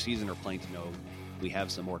the regular season, or playing to know we have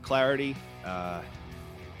some more clarity.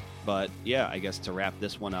 But yeah, I guess to wrap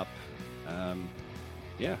this one up,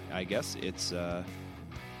 I guess it's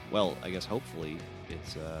hopefully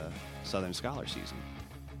it's Southern Scholar season.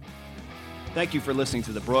 Thank you for listening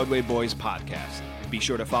to the Broadway Boys podcast. Be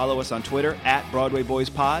sure to follow us on Twitter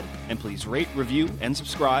 @BroadwayBoysPod, and please rate, review, and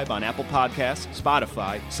subscribe on Apple Podcasts,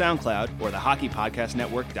 Spotify, SoundCloud, or the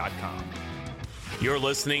HockeyPodcastNetwork.com. You're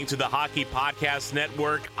listening to the Hockey Podcast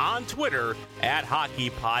Network on Twitter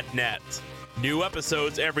 @HockeyPodNet. New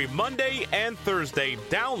episodes every Monday and Thursday.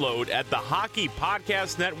 Download at the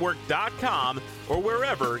HockeyPodcastNetwork.com or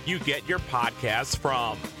wherever you get your podcasts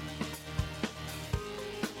from.